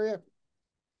protected area.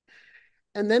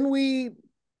 And then we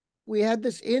had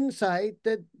this insight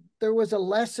that there was a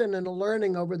lesson and a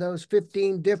learning over those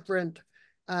 15 different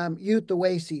youth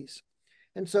oases.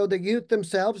 And so the youth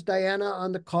themselves, Diana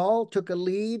on the call, took a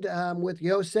lead with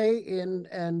Yosei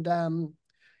and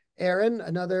Aaron,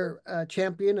 another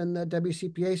champion in the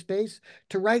WCPA space,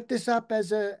 to write this up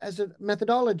as a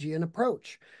methodology, an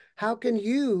approach. How can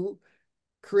you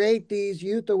create these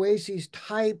youth oases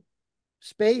type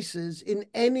spaces in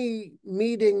any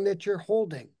meeting that you're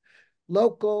holding?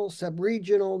 Local,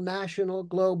 sub-regional, national,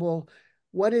 global.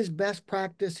 What is best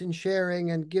practice in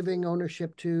sharing and giving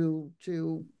ownership to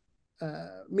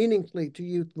meaningfully to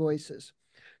youth voices?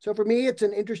 So for me, it's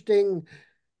an interesting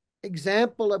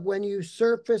example of when you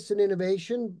surface an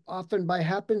innovation, often by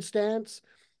happenstance,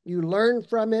 you learn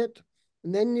from it,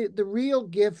 and then the real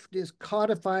gift is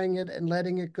codifying it and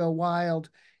letting it go wild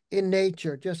in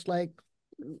nature, just like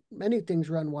many things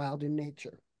run wild in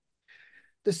nature.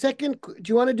 The second, do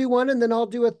you want to do one and then I'll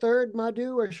do a third,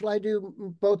 Madhu, or shall I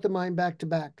do both of mine back to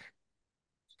back?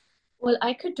 Well,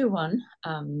 I could do one.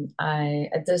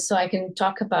 So I can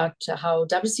talk about how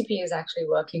WCPA is actually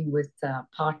working with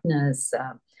partners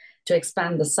to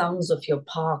expand the Sounds of Your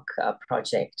Park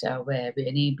project, where we're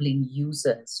enabling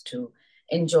users to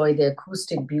enjoy the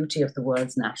acoustic beauty of the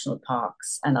world's national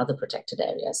parks and other protected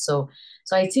areas. So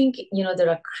I think, there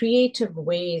are creative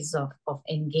ways of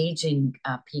engaging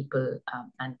people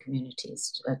and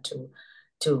communities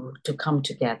to come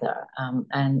together.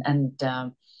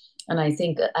 And I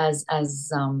think as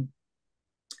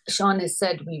Sean has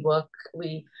said,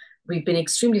 we've been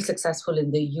extremely successful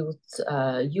in the youth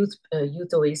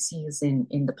oases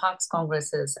in the parks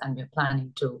congresses, and we're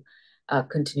planning to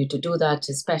continue to do that,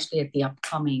 especially at the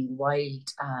upcoming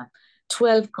Wild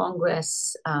 12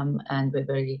 Congress. And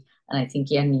I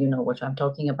think, Yen, you know what I'm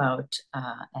talking about,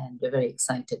 and we're very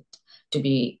excited to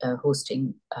be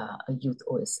hosting a youth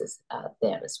oasis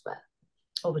there as well.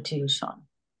 Over to you, Sean.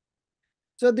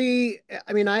 So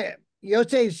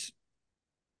Yosei's,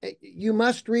 you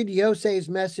must read Yosei's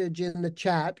message in the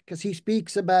chat because he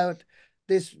speaks about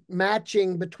this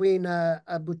matching between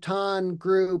a Bhutan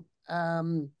group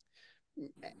and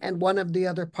one of the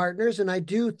other partners. And I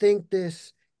do think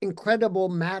this incredible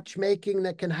matchmaking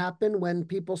that can happen when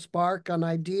people spark on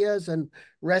ideas and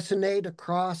resonate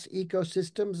across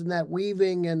ecosystems and that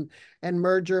weaving and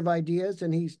merger of ideas.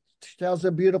 And he tells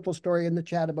a beautiful story in the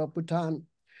chat about Bhutan.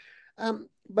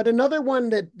 But another one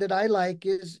that I like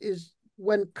is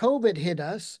when COVID hit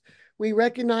us, we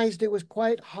recognized it was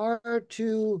quite hard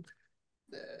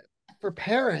for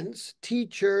parents,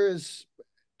 teachers,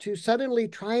 to suddenly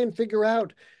try and figure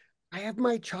out, I have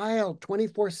my child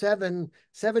 24/7,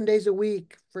 7 days a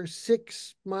week for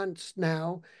 6 months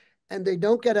now, and they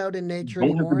don't get out in nature You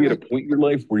don't have to anymore. be at a point in your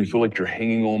life where you feel like you're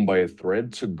hanging on by a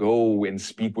thread to go and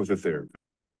speak with a therapist.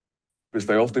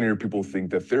 I often hear people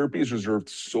think that therapy is reserved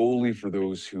solely for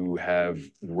those who have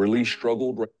really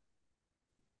struggled.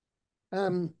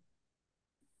 A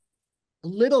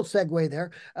little segue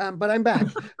there, but I'm back.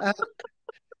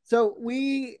 So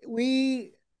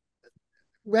we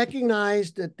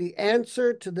recognize that the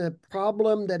answer to the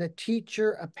problem that a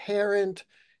teacher, a parent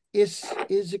is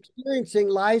experiencing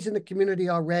lies in the community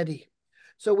already.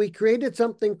 So we created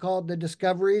something called the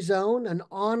Discovery Zone, an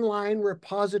online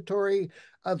repository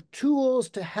of tools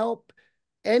to help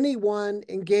anyone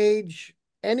engage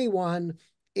anyone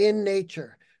in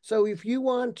nature. So if you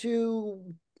want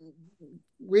to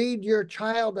read your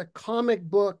child a comic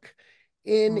book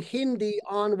in Hindi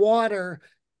on water,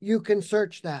 you can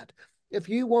search that. If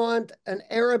you want an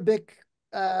Arabic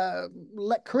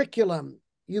curriculum,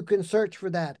 you can search for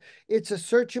that. It's a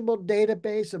searchable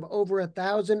database of over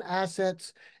 1,000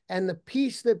 assets, and the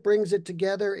piece that brings it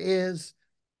together is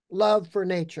love for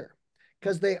nature,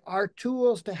 because they are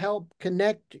tools to help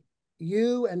connect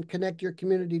you and connect your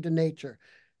community to nature.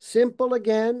 Simple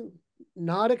again,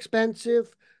 not expensive,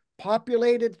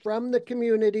 populated from the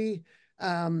community.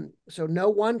 So no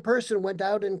one person went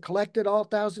out and collected all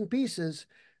 1,000 pieces.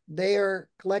 They are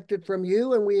collected from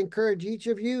you, and we encourage each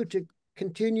of you to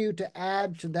continue to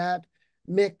add to that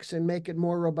mix and make it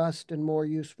more robust and more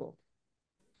useful.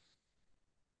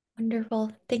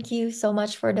 Wonderful. Thank you so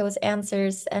much for those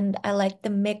answers. And I like the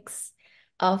mix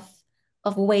of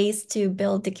ways to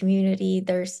build the community.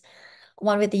 There's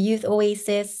one with the Youth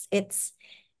Oasis.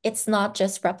 It's not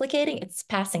just replicating, it's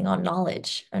passing on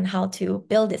knowledge on how to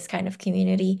build this kind of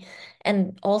community.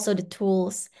 And also the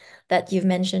tools that you've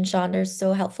mentioned, Sean, they're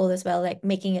so helpful as well, like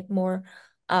making it more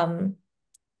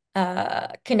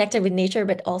connected with nature,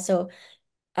 but also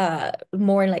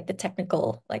more like the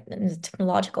technical, like in the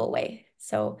technological way.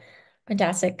 So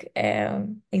fantastic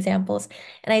examples.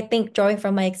 And I think drawing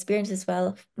from my experience as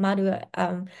well, Madhu,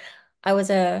 I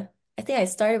think I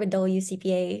started with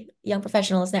WCPA, Young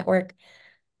Professionals Network,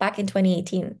 back in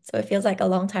 2018. So it feels like a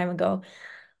long time ago.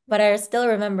 But I still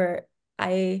remember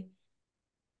I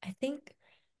think,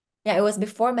 yeah, it was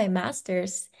before my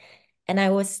master's, and I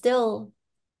was still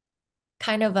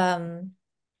kind of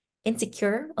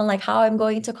insecure on like how I'm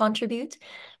going to contribute.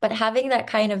 But having that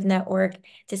kind of network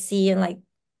to see and like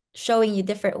showing you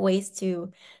different ways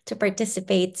to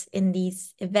participate in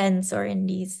these events or in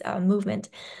these movement,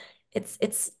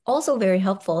 it's also very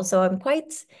helpful. So I'm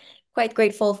quite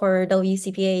grateful for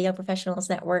WCPA Young Professionals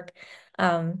Network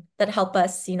that help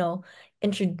us,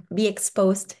 be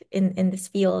exposed in this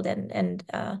field and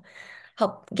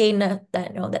help gain that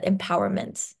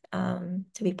empowerment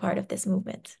to be part of this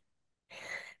movement.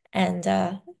 And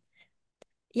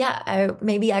yeah,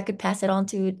 maybe I could pass it on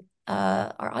to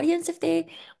our audience if they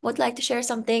would like to share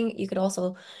something. You could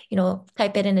also,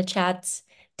 type it in the chat.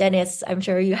 Dennis, I'm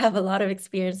sure you have a lot of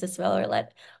experience as well, or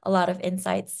a lot of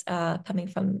insights coming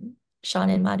from Sean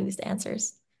and Madhu's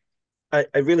answers.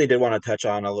 I really did want to touch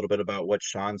on a little bit about what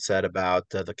Sean said about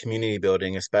the community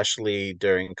building, especially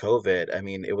during COVID. I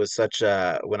mean, it was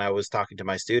when I was talking to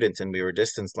my students and we were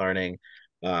distance learning,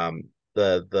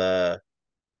 the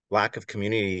lack of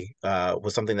community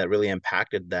was something that really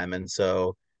impacted them. And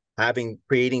so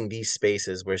creating these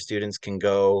spaces where students can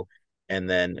go and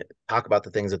then talk about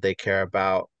the things that they care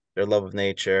about, their love of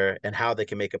nature, and how they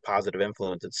can make a positive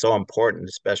influence. It's so important,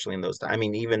 especially in those times. I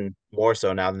mean, even more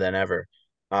so now than ever.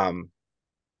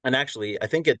 And actually, I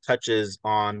think it touches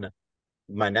on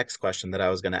my next question that I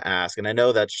was going to ask. And I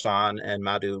know that Sean and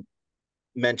Madhu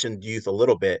mentioned youth a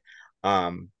little bit.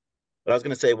 But I was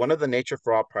going to say one of the Nature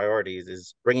for All priorities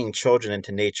is bringing children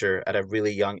into nature at a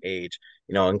really young age,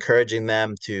 encouraging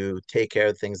them to take care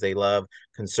of things they love,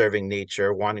 conserving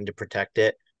nature, wanting to protect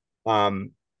it.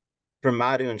 For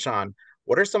Madhu and Sean,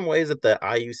 what are some ways that the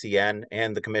IUCN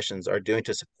and the commissions are doing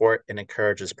to support and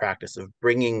encourage this practice of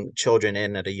bringing children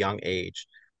in at a young age?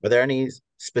 Are there any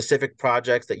specific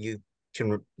projects that you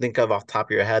can think of off the top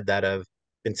of your head that have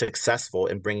been successful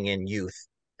in bringing in youth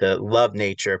to love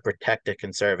nature, protect it,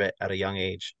 conserve it at a young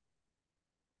age?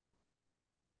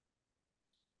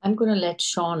 I'm going to let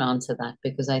Sean answer that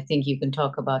because I think you can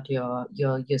talk about your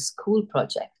school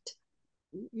project.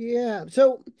 Yeah.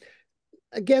 So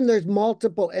again, there's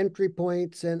multiple entry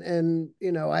points, and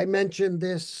I mentioned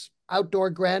this outdoor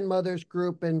grandmothers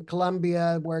group in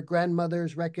Colombia where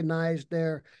grandmothers recognized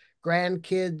their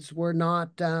grandkids were not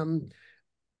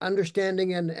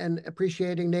understanding and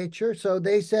appreciating nature. So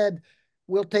they said,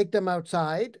 we'll take them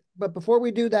outside, but before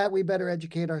we do that, we better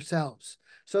educate ourselves.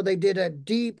 So they did a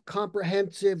deep,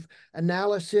 comprehensive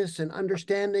analysis and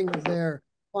understanding of their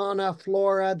fauna,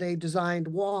 flora. They designed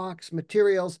walks,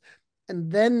 materials,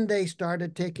 and then they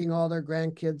started taking all their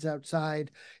grandkids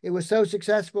outside. It was so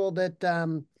successful that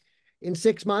in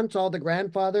 6 months, all the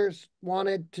grandfathers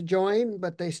wanted to join,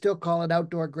 but they still call it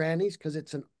Outdoor Grannies because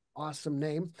it's an awesome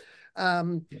name.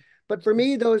 But for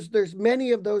me, there's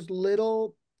many of those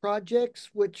little projects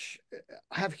which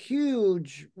have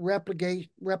huge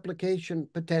replication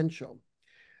potential.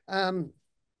 But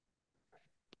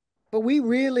we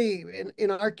really,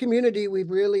 in our community, we've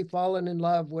really fallen in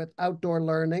love with outdoor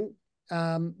learning,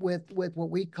 with what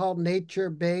we call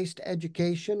nature-based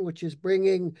education, which is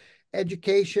bringing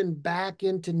education back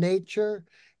into nature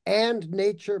and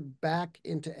nature back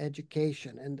into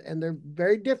education. And they're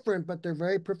very different, but they're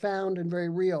very profound and very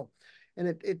real. And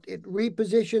it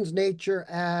repositions nature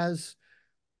as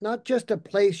not just a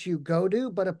place you go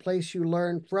to, but a place you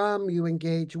learn from, you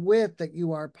engage with, that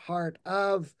you are part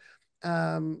of.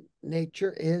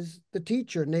 Nature is the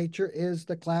teacher. Nature is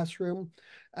the classroom.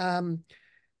 And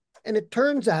it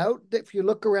turns out that if you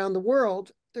look around the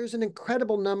world, there's an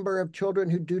incredible number of children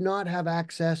who do not have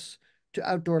access to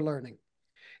outdoor learning.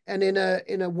 And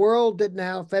in a world that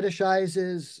now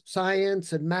fetishizes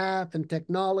science and math and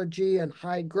technology and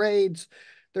high grades,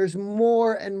 there's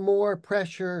more and more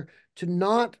pressure to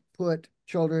not put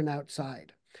children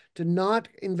outside, to not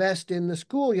invest in the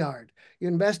schoolyard. You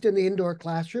invest in the indoor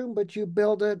classroom, but you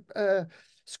build a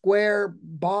square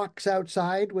box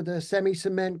outside with a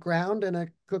semi-cement ground and a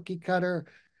cookie cutter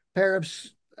pair of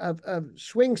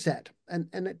swing set. And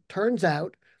it turns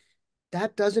out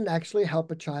that doesn't actually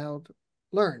help a child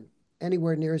learn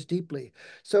anywhere near as deeply.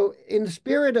 So in the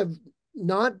spirit of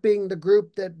not being the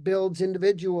group that builds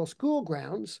individual school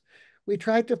grounds, we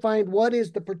tried to find what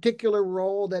is the particular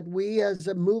role that we as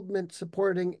a movement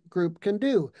supporting group can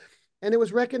do. And it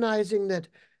was recognizing that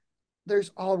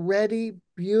there's already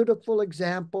beautiful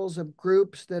examples of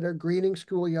groups that are greening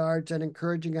schoolyards and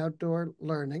encouraging outdoor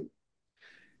learning.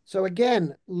 So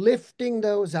again, lifting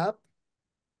those up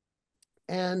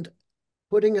and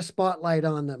putting a spotlight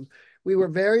on them. We were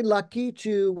very lucky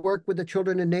to work with the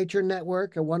Children in Nature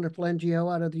Network, a wonderful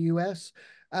NGO out of the US,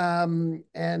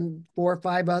 and 4 or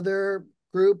 5 other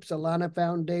groups, Alana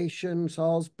Foundation,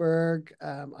 Salzburg,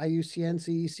 IUCN,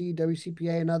 CEC,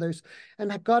 WCPA, and others,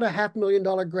 and I got a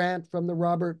 $500,000 grant from the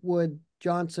Robert Wood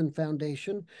Johnson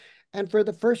Foundation. And for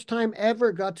the first time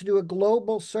ever, got to do a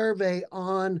global survey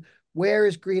on where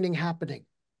is greening happening,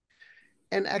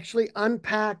 and actually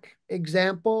unpack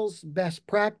examples, best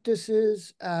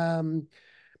practices, and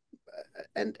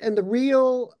the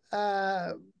real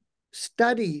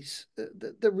studies,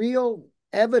 the real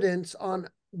evidence on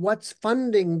what's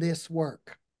funding this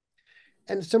work.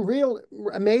 And some real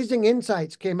amazing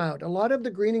insights came out. A lot of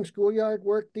the greening schoolyard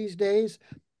work these days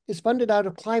is funded out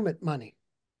of climate money.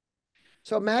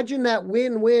 So imagine that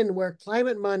win-win where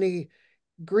climate money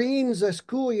greens a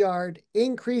schoolyard,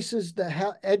 increases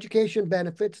the education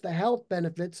benefits, the health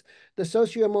benefits, the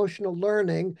socio-emotional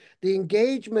learning, the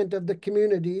engagement of the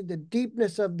community, the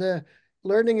deepness of the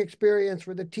learning experience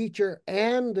for the teacher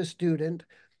and the student,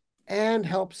 and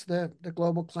helps the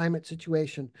global climate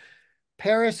situation.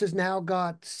 Paris has now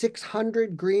got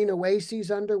 600 green oases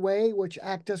underway, which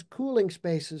act as cooling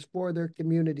spaces for their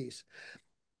communities.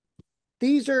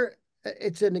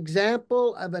 It's an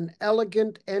example of an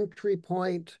elegant entry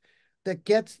point that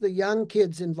gets the young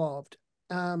kids involved.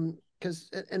 And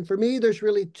for me, there's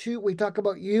really we talk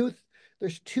about youth,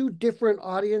 there's 2 different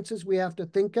audiences we have to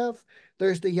think of.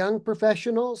 There's the young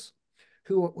professionals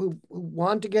who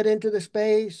want to get into the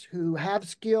space, who have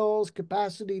skills,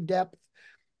 capacity, depth,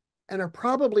 and are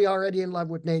probably already in love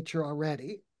with nature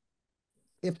already,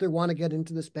 if they want to get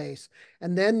into the space.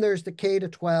 And then there's the K to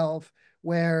 12,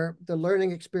 where the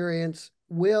learning experience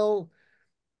will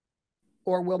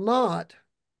or will not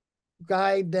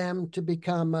guide them to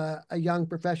become a young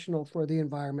professional for the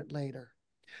environment later.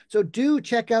 So do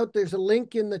check out, there's a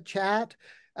link in the chat.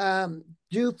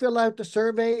 Do fill out the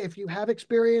survey if you have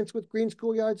experience with green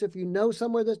schoolyards, if you know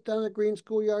someone that's done a green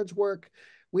schoolyards work.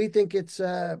 We think it's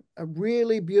a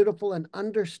really beautiful and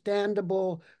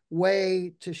understandable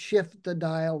way to shift the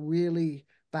dial really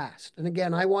fast. And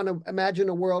again, I want to imagine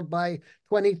a world by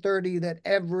 2030 that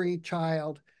every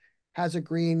child has a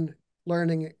green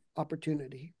learning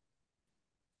opportunity.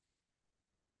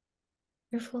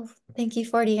 Wonderful. Thank you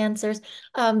for the answers.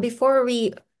 Before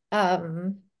we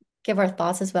give our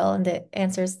thoughts as well on the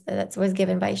answers that was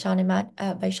given by Sean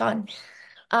and Sean,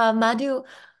 Madhu,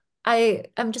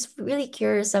 I'm just really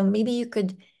curious. Maybe you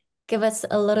could give us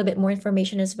a little bit more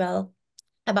information as well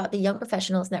about the Young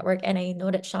Professionals Network. And I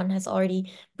know that Sean has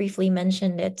already briefly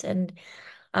mentioned it. And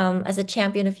as a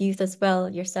champion of youth as well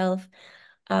yourself,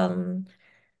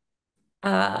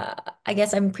 I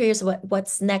guess I'm curious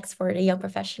what's next for the Young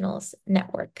Professionals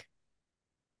Network.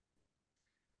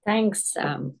 Thanks,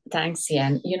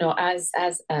 Ian. You know, as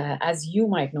you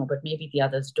might know, but maybe the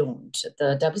others don't,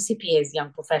 the WCPA's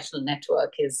Young Professional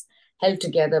Network is held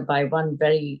together by one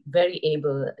very, very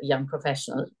able young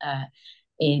professional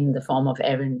in the form of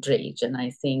Erin Drage. And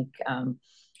I think,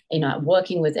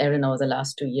 working with Erin over the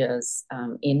last 2 years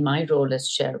in my role as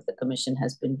chair of the commission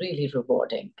has been really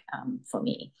rewarding for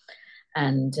me.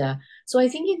 And so I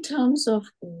think in terms of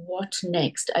what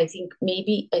next, I think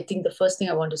the first thing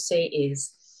I want to say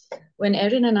is when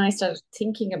Erin and I started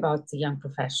thinking about the Young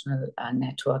Professional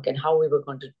Network and how we were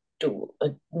going to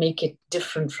make it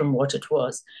different from what it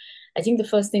was, I think the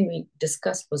first thing we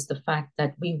discussed was the fact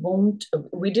that we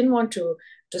didn't want to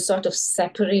sort of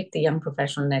separate the Young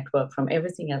Professional Network from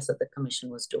everything else that the Commission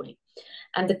was doing.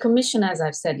 And the Commission, as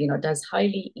I've said, does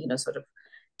highly, sort of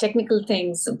technical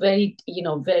things, very,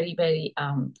 very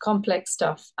complex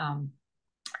stuff,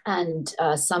 and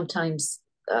sometimes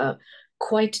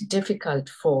quite difficult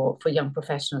for young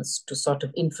professionals to sort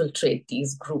of infiltrate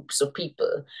these groups of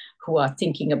people who are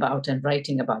thinking about and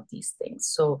writing about these things.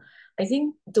 So I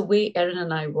think the way Erin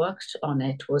and I worked on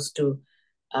it was to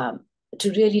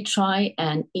really try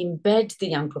and embed the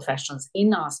young professionals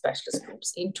in our specialist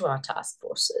groups, into our task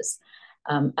forces,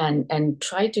 and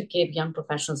try to give young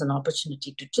professionals an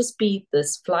opportunity to just be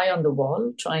this fly on the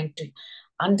wall, trying to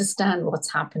understand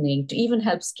what's happening, to even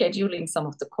help scheduling some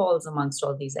of the calls amongst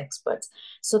all these experts,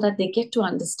 so that they get to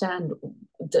understand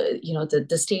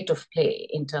the state of play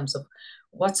in terms of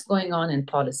what's going on in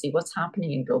policy, what's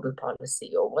happening in global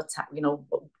policy, or what's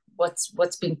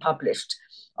being published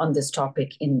on this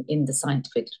topic in the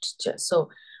scientific literature. So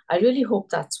I really hope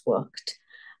that's worked.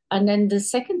 And then the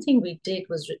second thing we did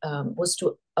was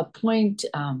to appoint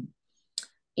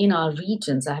in our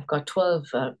regions. I've got 12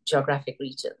 geographic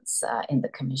regions in the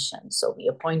commission. So we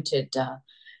appointed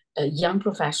young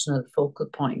professional focal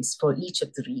points for each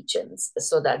of the regions,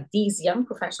 so that these young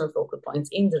professional focal points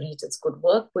in the regions could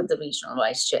work with the regional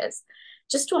vice chairs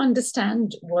just to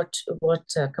understand what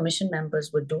commission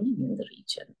members were doing in the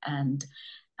region,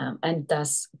 and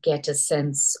thus get a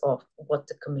sense of what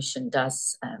the commission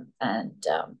does, and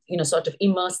sort of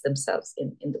immerse themselves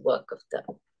in the work of the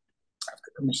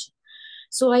commission.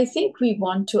 So I think we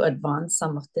want to advance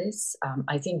some of this.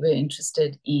 I think we're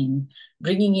interested in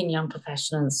bringing in young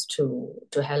professionals to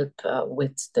help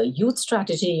with the youth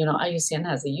strategy. IUCN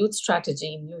has a youth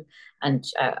strategy, and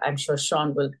I'm sure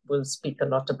Sean will speak a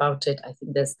lot about it. I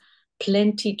think there's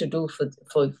plenty to do for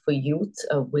youth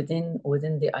within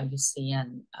the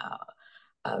IUCN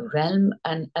realm,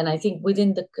 and I think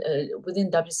within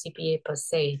WCPA per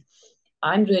se,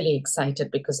 I'm really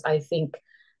excited because I think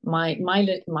my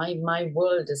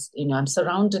world is, I'm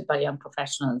surrounded by young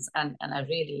professionals, and I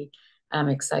really am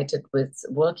excited with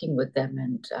working with them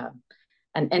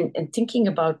and thinking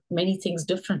about many things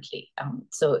differently.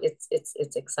 So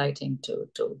it's exciting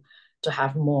to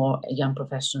have more young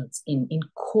professionals in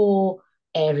core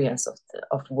areas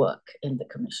of work in the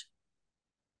commission.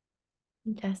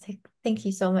 Fantastic. Thank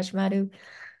you so much, Madhu.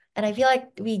 And I feel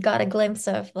like we got a glimpse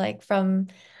of from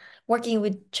working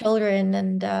with children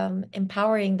and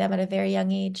empowering them at a very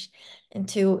young age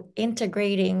into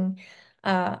integrating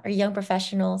our young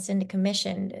professionals in the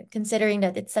commission, considering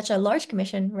that it's such a large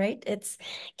commission, right?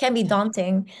 Can be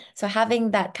daunting. So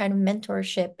having that kind of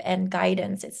mentorship and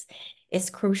guidance is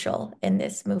crucial in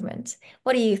this movement.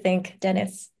 What do you think,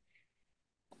 Dennis?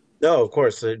 No, of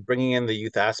course, bringing in the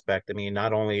youth aspect. I mean,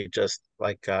 not only just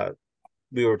like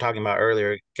we were talking about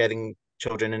earlier, getting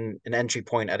children in an entry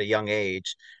point at a young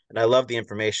age. And I love the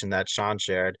information that Sean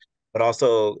shared, but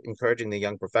also encouraging the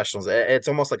young professionals. It's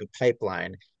almost like a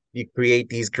pipeline. You create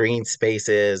these green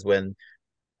spaces when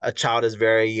a child is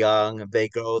very young, they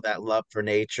grow that love for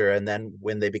nature. And then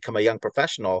when they become a young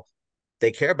professional,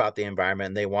 they care about the environment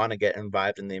and they want to get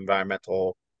involved in the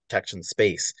environmental protection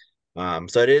space.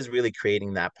 So it is really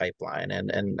creating that pipeline.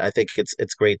 And I think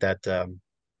it's great that that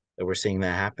we're seeing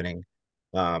that happening.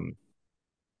 Um,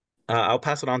 I'll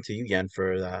pass it on to you, Yen,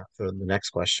 for the next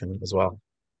question as well.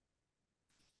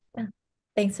 Yeah.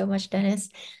 Thanks so much, Dennis.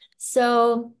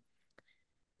 So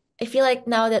I feel like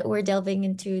now that we're delving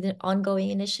into the ongoing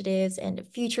initiatives and the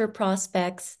future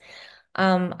prospects,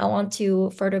 I want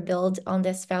to further build on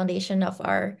this foundation of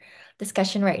our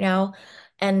discussion right now,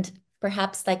 and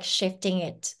perhaps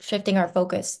shifting our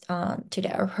focus to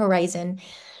the horizon.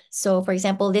 So, for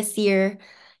example, this year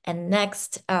and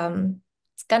next,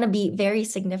 it's gonna be very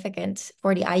significant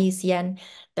for the IUCN.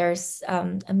 There's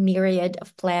a myriad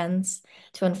of plans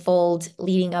to unfold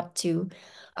leading up to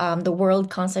the World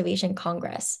Conservation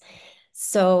Congress.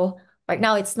 So right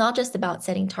now it's not just about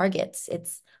setting targets,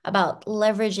 it's about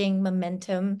leveraging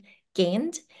momentum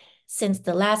gained since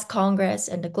the last Congress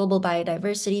and the Global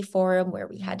Biodiversity Forum, where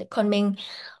we had the Kunming,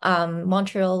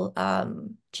 Montreal,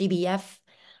 GBF.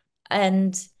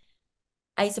 And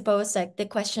I suppose like the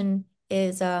question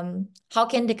is, how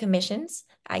can the commissions,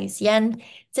 IUCN,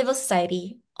 civil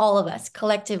society, all of us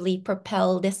collectively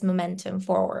propel this momentum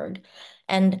forward?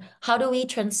 And how do we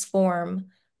transform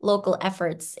local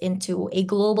efforts into a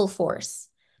global force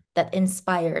that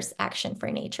inspires action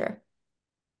for nature?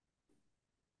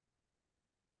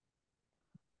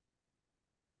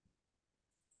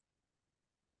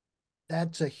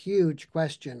 That's a huge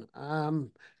question.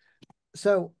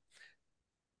 So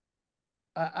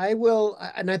I will,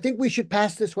 and I think we should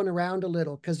pass this one around a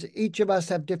little because each of us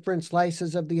have different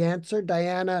slices of the answer.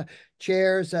 Diana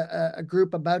chairs a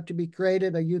group about to be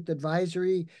created, a youth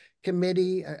advisory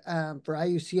committee for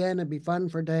IUCN. It'd be fun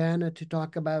for Diana to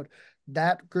talk about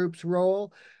that group's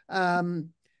role.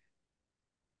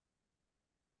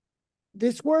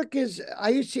 This work is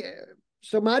IUCN.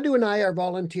 So Madhu and I are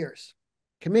volunteers.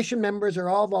 Commission members are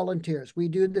all volunteers. We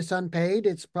do this unpaid.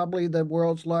 It's probably the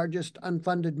world's largest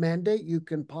unfunded mandate you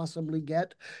can possibly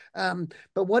get.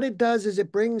 But what it does is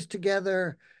it brings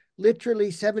together literally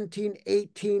 17,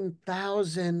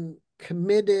 18,000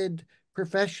 committed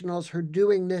professionals who are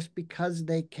doing this because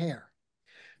they care.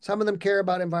 Some of them care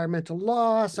about environmental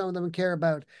law. Some of them care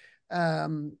about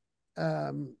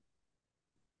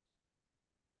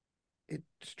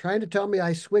it's trying to tell me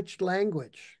I switched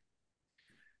language.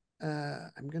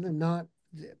 I'm going to not,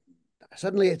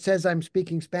 suddenly it says I'm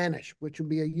speaking Spanish, which would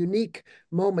be a unique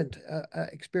moment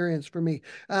experience for me.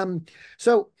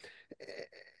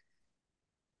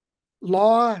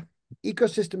 Law,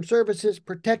 ecosystem services,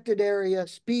 protected area,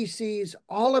 species,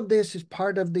 all of this is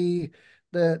part of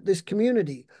this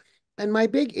community. And my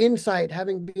big insight,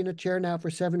 having been a chair now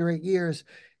for 7 or 8 years,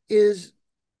 is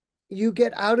you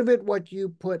get out of it what you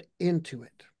put into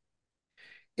it.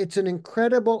 It's an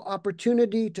incredible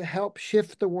opportunity to help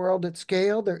shift the world at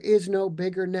scale. There is no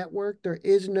bigger network. There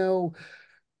is no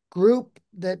group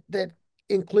that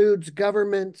includes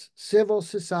governments, civil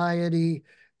society,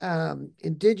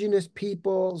 indigenous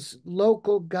peoples,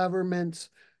 local governments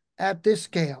at this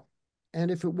scale. And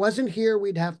if it wasn't here,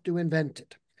 we'd have to invent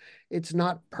it. It's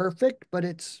not perfect, but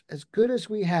it's as good as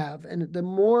we have. And the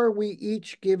more we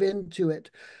each give into it,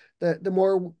 the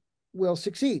more we'll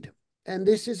succeed. And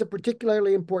this is a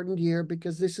particularly important year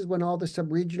because this is when all the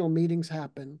sub-regional meetings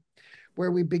happen, where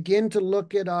we begin to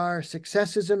look at our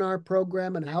successes in our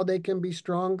program and how they can be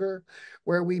stronger,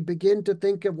 where we begin to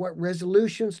think of what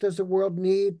resolutions does the world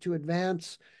need to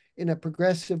advance in a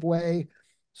progressive way.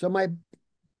 So my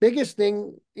biggest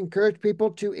thing, encourage people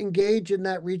to engage in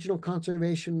that regional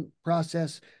conservation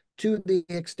process to the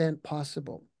extent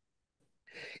possible.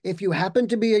 If you happen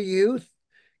to be a youth,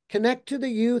 connect to the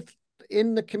youth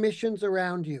in the commissions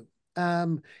around you.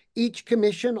 Each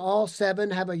commission, all 7,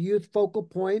 have a youth focal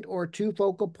point or 2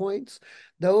 focal points.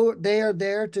 Though they are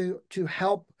there to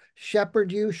help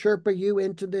shepherd you, Sherpa you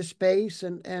into this space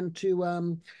and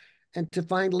to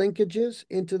find linkages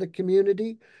into the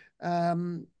community.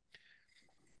 And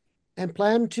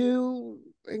plan to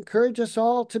encourage us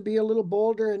all to be a little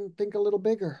bolder and think a little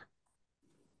bigger.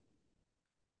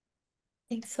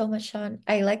 Thanks so much, Sean.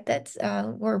 I like that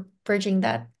we're bridging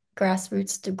that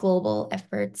grassroots to global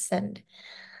efforts, and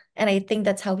I think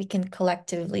that's how we can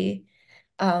collectively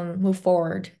move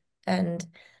forward. And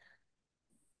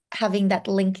having that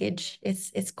linkage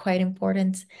is quite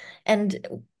important.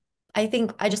 And I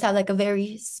think I just have like a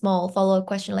very small follow-up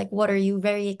question, like what are you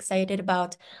very excited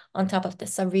about on top of the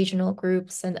sub-regional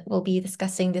groups and we'll be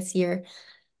discussing this year,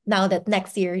 now that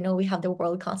next year, we have the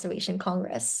World Conservation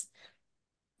Congress?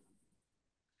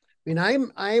 I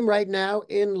mean, I'm right now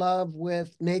in love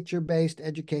with nature-based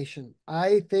education.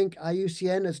 I think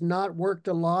IUCN has not worked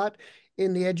a lot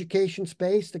in the education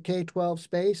space, the K-12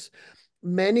 space.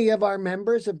 Many of our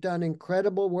members have done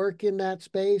incredible work in that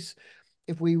space.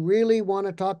 If we really want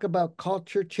to talk about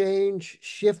culture change,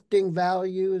 shifting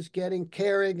values, getting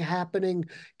caring happening,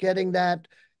 getting that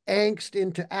angst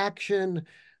into action,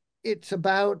 it's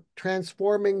about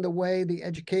transforming the way the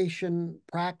education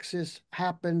praxis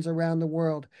happens around the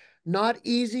world. Not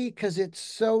easy because it's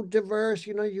so diverse.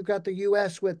 You've got the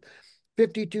US with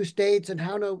 52 states and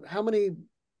how many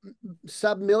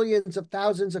sub-millions of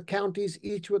thousands of counties,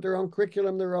 each with their own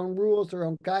curriculum, their own rules, their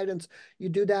own guidance. You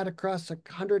do that across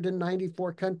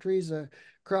 194 countries,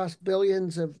 across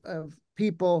billions of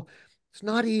people. It's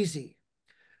not easy.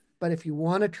 But if we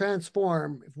want to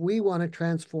transform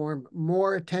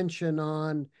more attention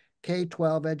on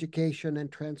K-12 education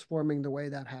and transforming the way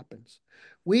that happens.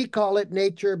 We call it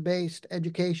nature-based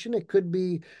education. It could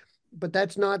be, but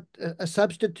that's not a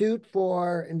substitute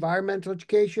for environmental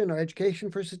education or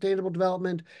education for sustainable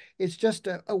development. It's just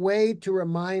a way to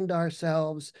remind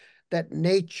ourselves that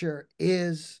nature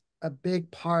is a big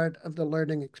part of the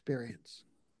learning experience.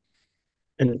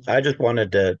 And I just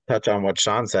wanted to touch on what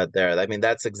Sean said there. I mean,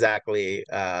 that's exactly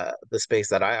the space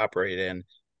that I operate in.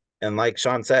 And like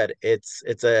Sean said, it's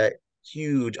a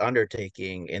huge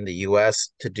undertaking in the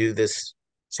US to do this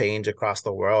change across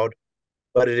the world,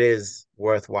 but it is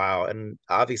worthwhile. And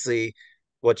obviously,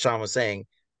 what Sean was saying,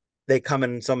 they come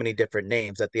in so many different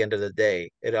names. At the end of the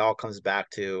day, it all comes back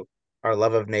to our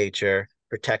love of nature,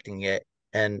 protecting it,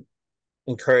 and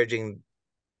encouraging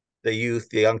the youth,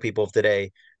 the young people of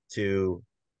today to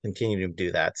continue to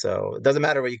do that. So it doesn't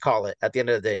matter what you call it. At the end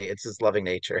of the day, it's just loving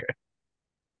nature.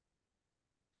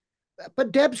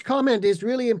 But Deb's comment is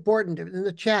really important in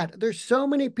the chat. There's so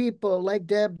many people like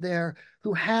Deb there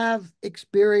who have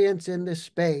experience in this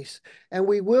space. And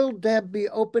we will, Deb, be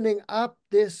opening up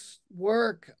this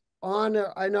work in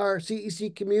our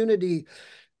CEC community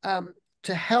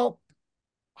to help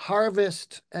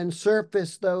harvest and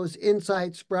surface those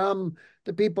insights from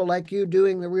the people like you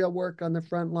doing the real work on the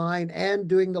front line and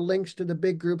doing the links to the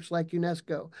big groups like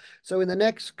UNESCO. So in the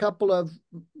next couple of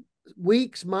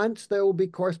weeks, months, there will be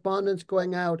correspondence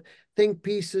going out, think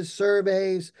pieces,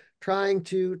 surveys, trying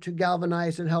to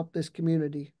galvanize and help this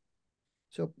community.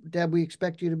 So Deb, we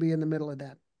expect you to be in the middle of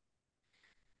that.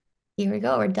 Here we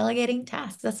go. We're delegating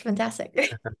tasks. That's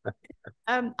fantastic.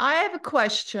 I have a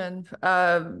question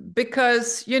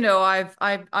because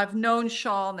I've known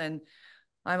Sean, and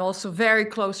I'm also very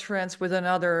close friends with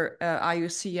another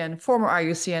former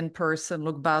IUCN person,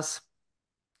 Luc Bas,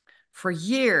 for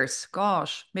years.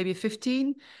 Gosh, maybe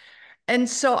 15. And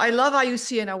so I love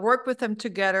IUCN. I work with them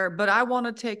together, but I want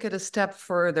to take it a step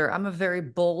further. I'm a very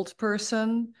bold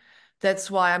person.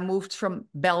 That's why I moved from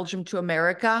Belgium to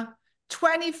America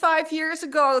 25 years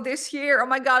ago this year. Oh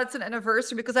my God, it's an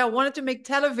anniversary, because I wanted to make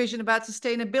television about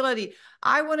sustainability.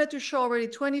 I wanted to show already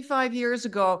 25 years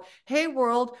ago, hey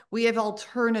world, we have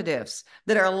alternatives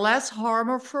that are less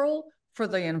harmful for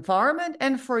the environment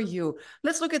and for you.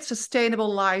 Let's look at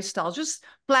sustainable lifestyle, just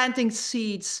planting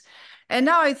seeds. And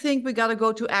now I think we got to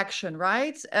go to action,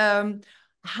 right?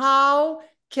 How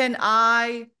can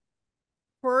I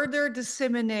further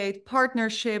disseminate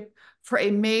partnership for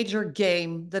a major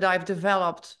game that I've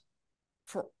developed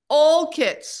for all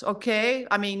kids, okay?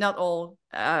 I mean, not all,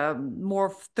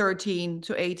 more 13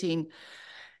 to 18.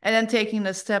 And then taking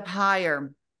a step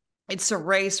higher, it's a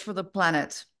race for the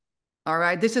planet, all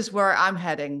right? This is where I'm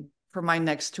heading for my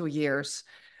next 2 years.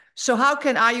 So how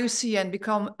can IUCN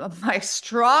become my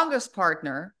strongest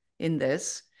partner in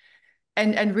this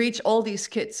and reach all these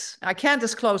kids? I can't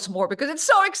disclose more because it's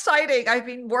so exciting. I've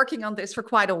been working on this for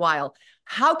quite a while.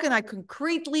 How can I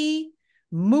concretely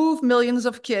move millions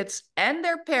of kids and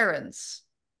their parents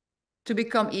to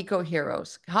become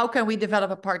eco-heroes? How can we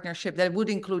develop a partnership that would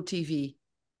include TV,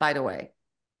 by the way?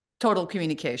 Total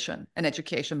communication and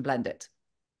education blended.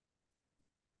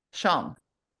 Sean.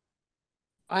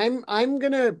 I'm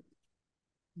going to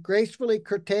gracefully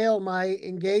curtail my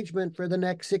engagement for the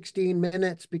next 16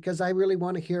 minutes because I really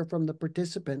want to hear from the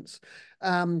participants.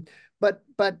 But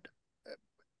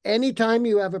anytime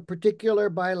you have a particular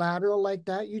bilateral like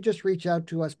that, you just reach out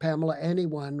to us, Pamela,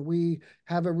 anyone. We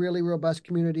have a really robust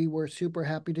community. We're super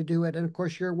happy to do it. And of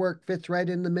course, your work fits right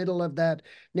in the middle of that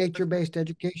nature-based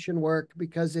education work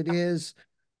because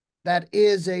that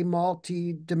is a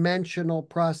multi-dimensional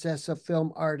process of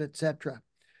film, art, etc.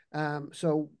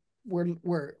 So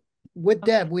we're with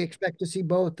Deb, we expect to see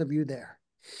both of you there.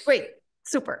 Great,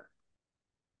 super.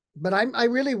 But I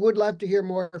really would love to hear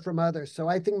more from others. So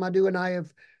I think Madhu and I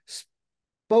have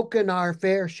spoken our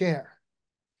fair share.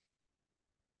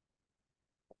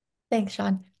 Thanks,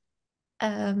 Sean.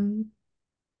 Well,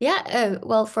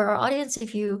 for our audience,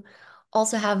 if you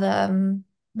also have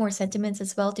more sentiments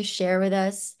as well to share with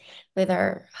us, with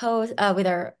our host, with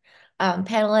our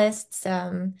panelists,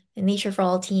 the Nature for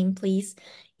All team, please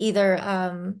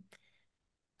either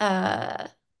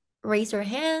raise your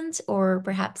hand or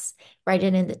perhaps write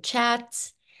it in the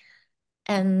chat.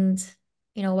 And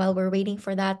while we're waiting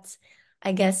for that,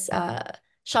 I guess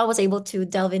Sean was able to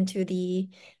delve into the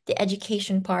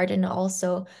education part and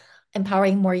also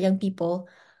empowering more young people.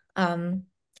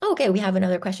 Okay, we have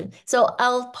another question. So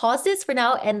I'll pause this for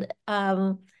now and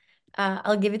I'll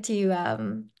give it to you,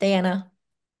 Diana.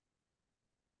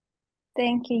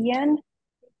 Thank you, Yen.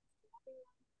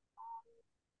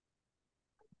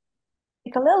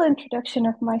 A little introduction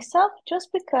of myself just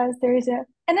because there is an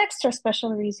extra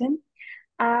special reason.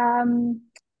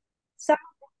 So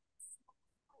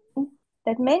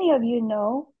that many of you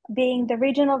know, being the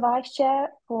regional vice chair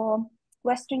for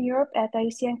Western Europe at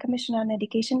IUCN Commission on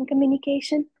Education and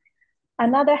Communication.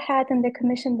 Another hat in the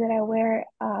commission that I wear,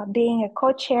 being a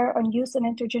co-chair on youth and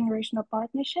intergenerational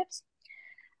partnerships.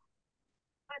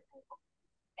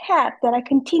 Hat that I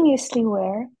continuously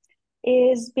wear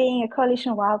is being a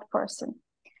coalition wild person.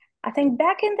 I think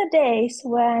back in the days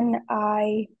when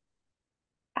I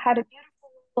had a beautiful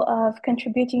role of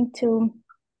contributing to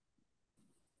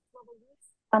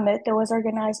a summit that was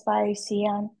organized by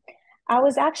IUCN, I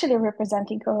was actually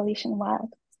representing Coalition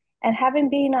Wild. And having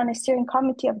been on a steering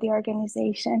committee of the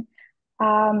organization,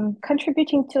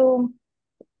 contributing to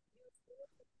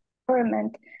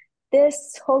environment,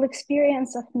 this whole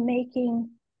experience of making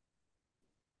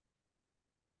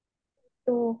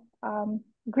to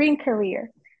green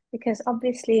career, because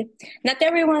obviously not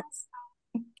everyone's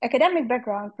academic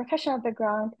background, professional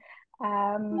background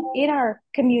in our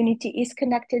community is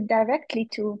connected directly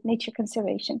to nature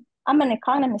conservation. I'm an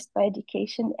economist by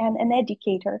education and an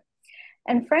educator.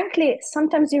 And frankly,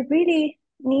 sometimes you really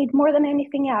need more than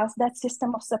anything else that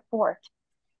system of support.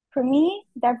 For me,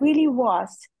 that really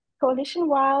was Coalition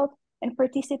Wild and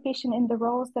participation in the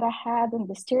roles that I had in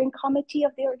the steering committee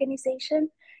of the organization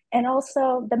and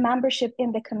also the membership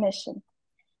in the commission.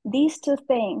 These two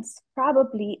things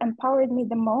probably empowered me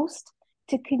the most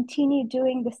to continue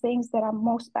doing the things that I'm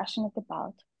most passionate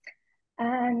about.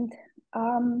 And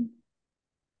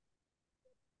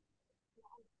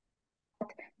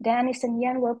Dennis and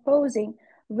Yen were posing,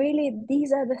 really,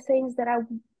 these are the things that I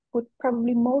would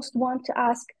probably most want to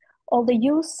ask all the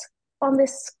youth on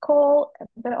this call,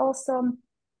 but also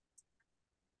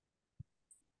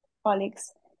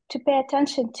colleagues to pay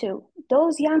attention to.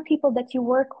 Those young people that you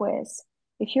work with,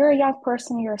 if you're a young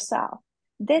person yourself,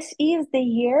 this is the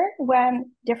year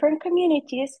when different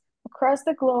communities across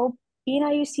the globe in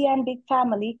IUCN Big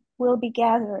Family will be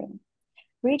gathering.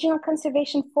 Regional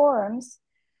conservation forums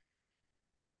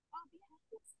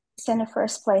in the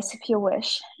first place, if you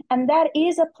wish. And that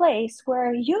is a place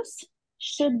where youth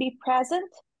should be present.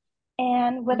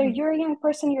 And whether you're a young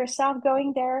person yourself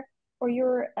going there, or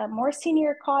you're a more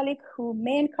senior colleague who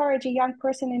may encourage a young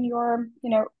person in your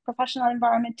professional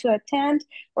environment to attend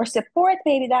or support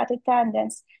maybe that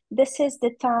attendance, this is the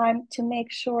time to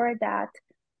make sure that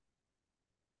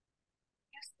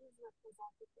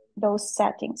those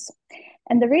settings.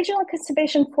 And the regional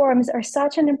conservation forums are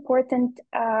such an important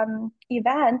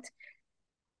event.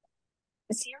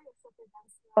 The series of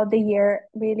events throughout the year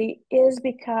really is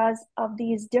because of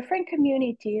these different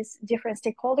communities, different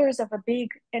stakeholders of a big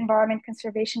environment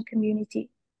conservation community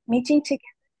meeting together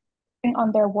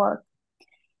on their work.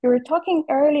 We were talking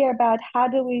earlier about how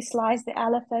do we slice the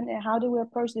elephant and how do we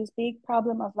approach this big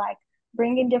problem of like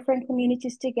bringing different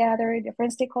communities together,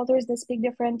 different stakeholders that speak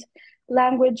different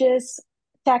languages,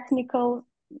 technical,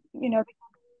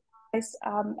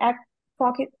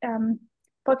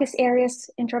 focus areas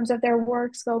in terms of their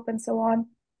work scope and so on.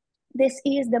 This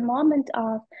is the moment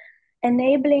of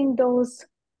enabling those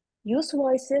youth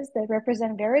voices that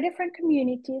represent very different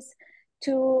communities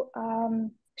to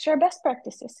share best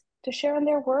practices, to share on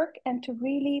their work, and to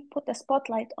really put a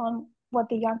spotlight on what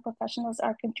the young professionals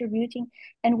are contributing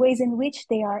and ways in which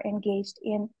they are engaged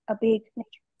in a big nature.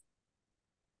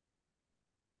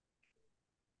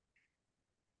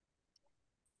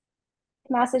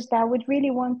 Message that I would really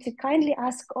want to kindly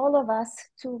ask all of us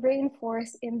to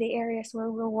reinforce in the areas where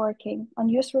we're working on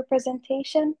youth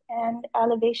representation and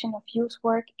elevation of youth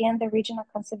work in the regional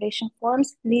conservation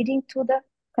forums leading to the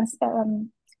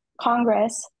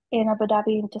Congress in Abu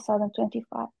Dhabi in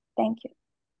 2025. Thank you.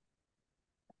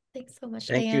 Thanks so much,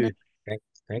 Thank Diana. you.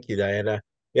 Thank you, Diana.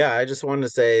 Yeah, I just wanted to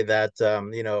say that,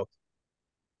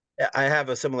 I have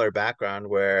a similar background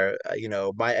where,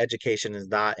 my education is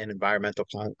not in environmental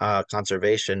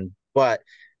conservation, but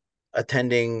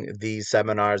attending these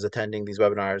seminars, attending these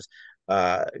webinars,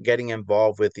 getting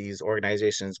involved with these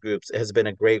organizations, groups has been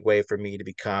a great way for me to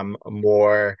become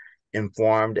more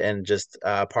informed and just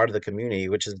part of the community,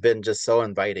 which has been just so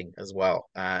inviting as well.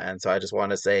 And so I just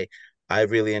want to say I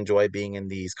really enjoy being in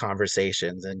these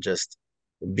conversations and just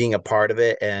being a part of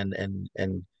it and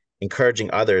encouraging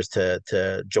others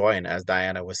to join, as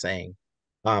Diana was saying.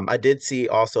 I did see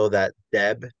also that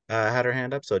Deb had her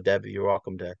hand up. So Deb, you're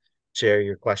welcome to share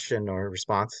your question or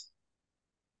response.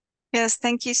 Yes,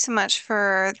 thank you so much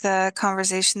for the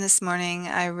conversation this morning.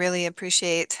 I really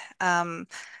appreciate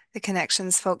the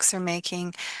connections folks are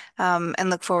making and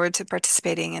look forward to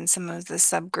participating in some of the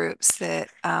subgroups that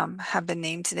have been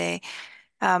named today.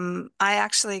 I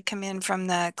actually come in from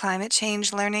the climate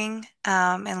change learning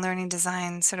and learning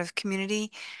design sort of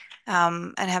community,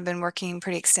 and have been working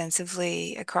pretty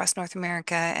extensively across North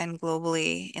America and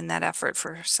globally in that effort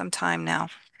for some time now.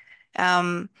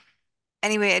 Um,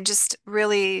 anyway, I just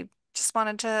really just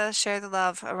wanted to share the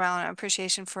love around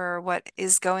appreciation for what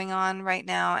is going on right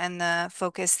now and the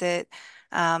focus that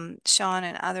Sean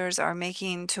and others are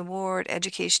making toward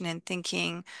education and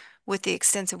thinking with the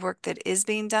extensive work that is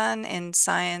being done in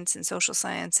science and social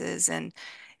sciences and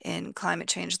in climate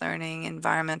change learning,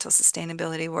 environmental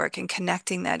sustainability work, and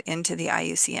connecting that into the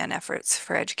IUCN efforts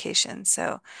for education.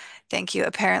 So thank you.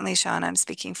 Apparently, Sean, I'm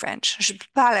speaking French. Je peux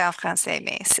parler en français,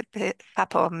 mais c'est pas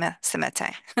pour ce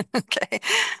matin. Okay.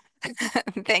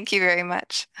 Thank you very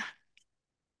much.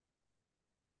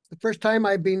 The first time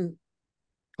I've been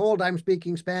told I'm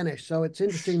speaking Spanish, so it's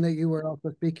interesting that you were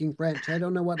also speaking French. I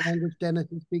don't know what language Dennis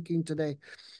is speaking today.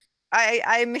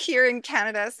 I'm here in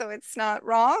Canada, so it's not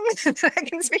wrong that I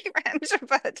can speak French,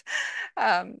 but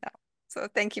no. So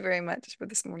thank you very much for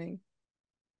this morning.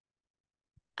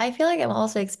 I feel like I'm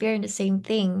also experiencing the same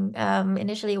thing.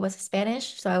 Initially it was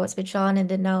Spanish, so I was with Sean, and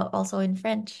then now also in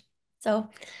French. So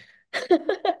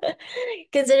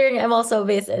considering I'm also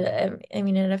based, I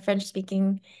mean, in a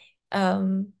French-speaking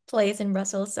place in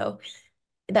Brussels, so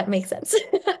that makes sense.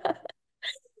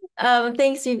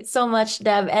 Thanks you so much,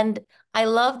 Deb. And I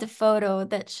love the photo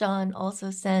that Sean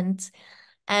also sent.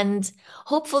 And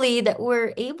hopefully that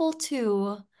we're able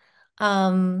to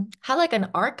have like an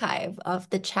archive of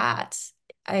the chat.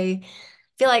 I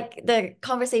feel like the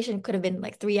conversation could have been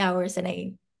like 3 hours, and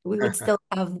we would still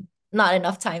have not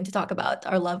enough time to talk about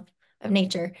our love of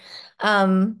nature.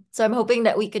 So I'm hoping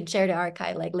that we could share the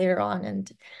archive like later on and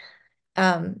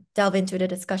delve into the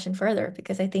discussion further,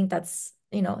 because I think that's,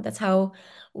 that's how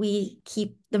we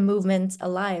keep the movement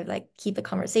alive, like keep the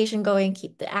conversation going,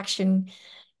 keep the action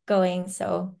going.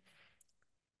 So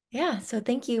yeah, so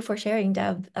thank you for sharing,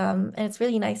 Deb. And it's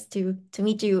really nice to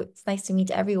meet you. It's nice to meet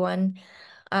everyone.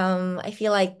 I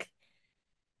feel like,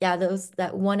 yeah,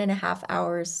 that 1.5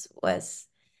 hours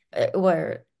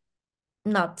were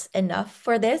not enough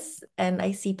for this, and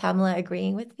I see Pamela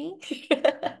agreeing with me.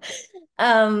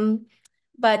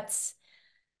 But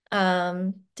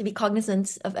to be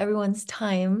cognizant of everyone's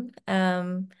time,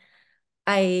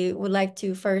 I would like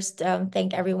to first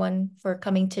thank everyone for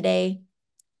coming today.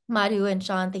 Madhu and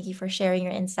Sean, thank you for sharing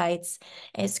your insights.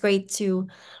 And it's great to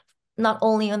not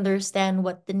only understand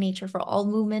what the Nature for All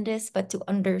movement is, but to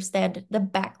understand the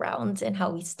background and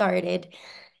how we started.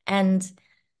 And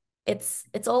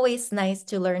it's always nice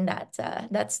to learn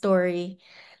that story.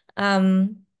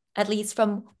 At least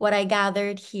from what I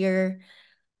gathered here,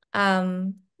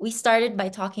 we started by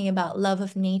talking about love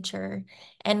of nature.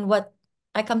 And what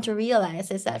I come to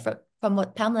realize is that from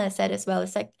what Pamela said as well,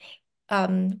 it's like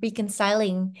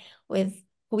reconciling with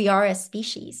who we are as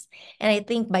species. And I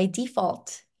think by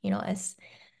default, as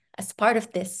part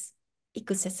of this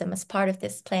ecosystem, as part of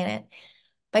this planet,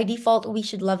 by default, we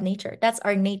should love nature. That's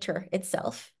our nature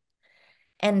itself.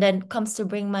 And then comes to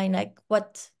bring mind like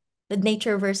what the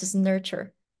nature versus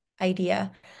nurture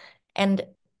idea. And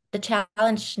the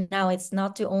challenge now is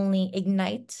not to only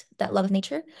ignite that love of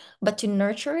nature, but to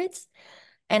nurture it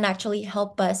and actually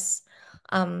help us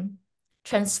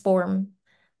transform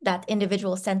that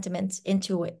individual sentiment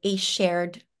into a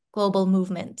shared global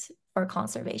movement for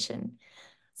conservation.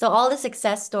 So all the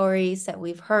success stories that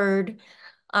we've heard,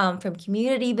 from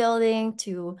community building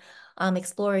to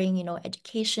exploring,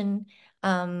 education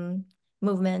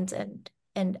movement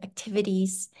and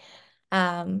activities,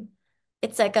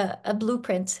 it's like a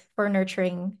blueprint for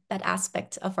nurturing that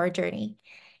aspect of our journey,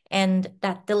 and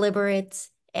that deliberate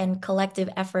and collective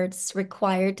efforts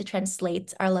required to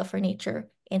translate our love for nature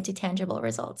into tangible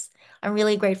results. I'm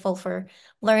really grateful for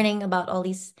learning about all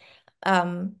these,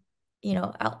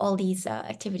 all these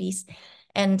activities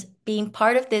and being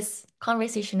part of this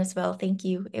conversation as well. Thank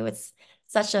you. It was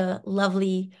such a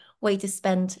lovely way to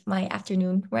spend my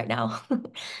afternoon right now.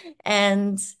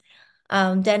 And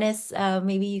Dennis,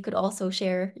 maybe you could also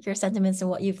share your sentiments and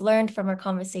what you've learned from our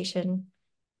conversation.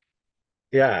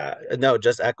 Yeah, no,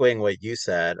 just echoing what you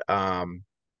said. I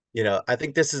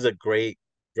think this is a great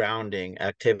grounding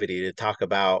activity to talk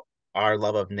about our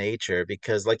love of nature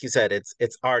because, like you said,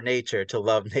 it's our nature to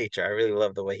love nature. I really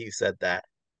love the way you said that.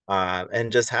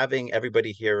 And just having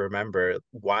everybody here remember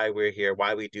why we're here,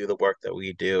 why we do the work that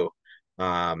we do.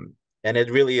 And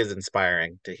it really is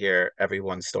inspiring to hear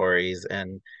everyone's stories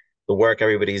and the work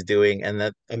everybody's doing and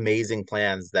the amazing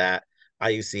plans that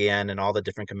IUCN and all the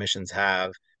different commissions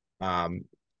have um,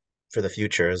 for the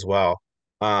future as well.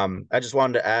 I just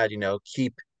wanted to add,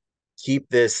 keep keep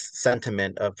this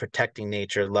sentiment of protecting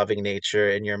nature, loving nature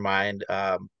in your mind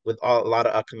with a lot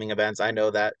of upcoming events. I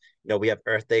know that we have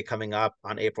Earth Day coming up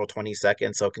on April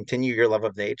 22nd, so continue your love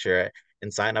of nature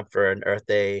and sign up for an Earth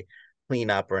Day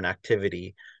cleanup or an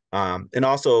activity. And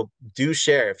also do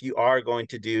share if you are going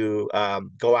to do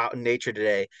go out in nature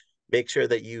today. Make sure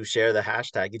that you share the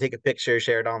hashtag. You take a picture,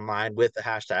 share it online with the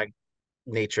hashtag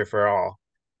Nature for All.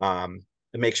 And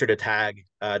make sure to tag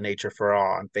Nature for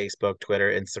All on Facebook, Twitter,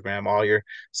 Instagram, all your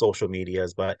social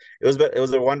medias. But it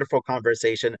was a wonderful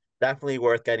conversation. Definitely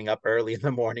worth getting up early in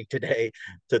the morning today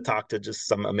to talk to just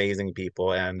some amazing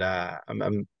people. And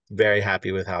I'm very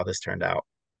happy with how this turned out.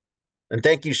 And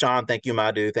thank you, Sean. Thank you,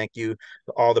 Madhu. Thank you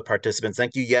to all the participants.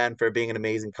 Thank you, Yen, for being an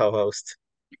amazing co-host.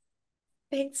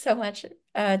 Thanks so much,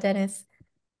 Dennis.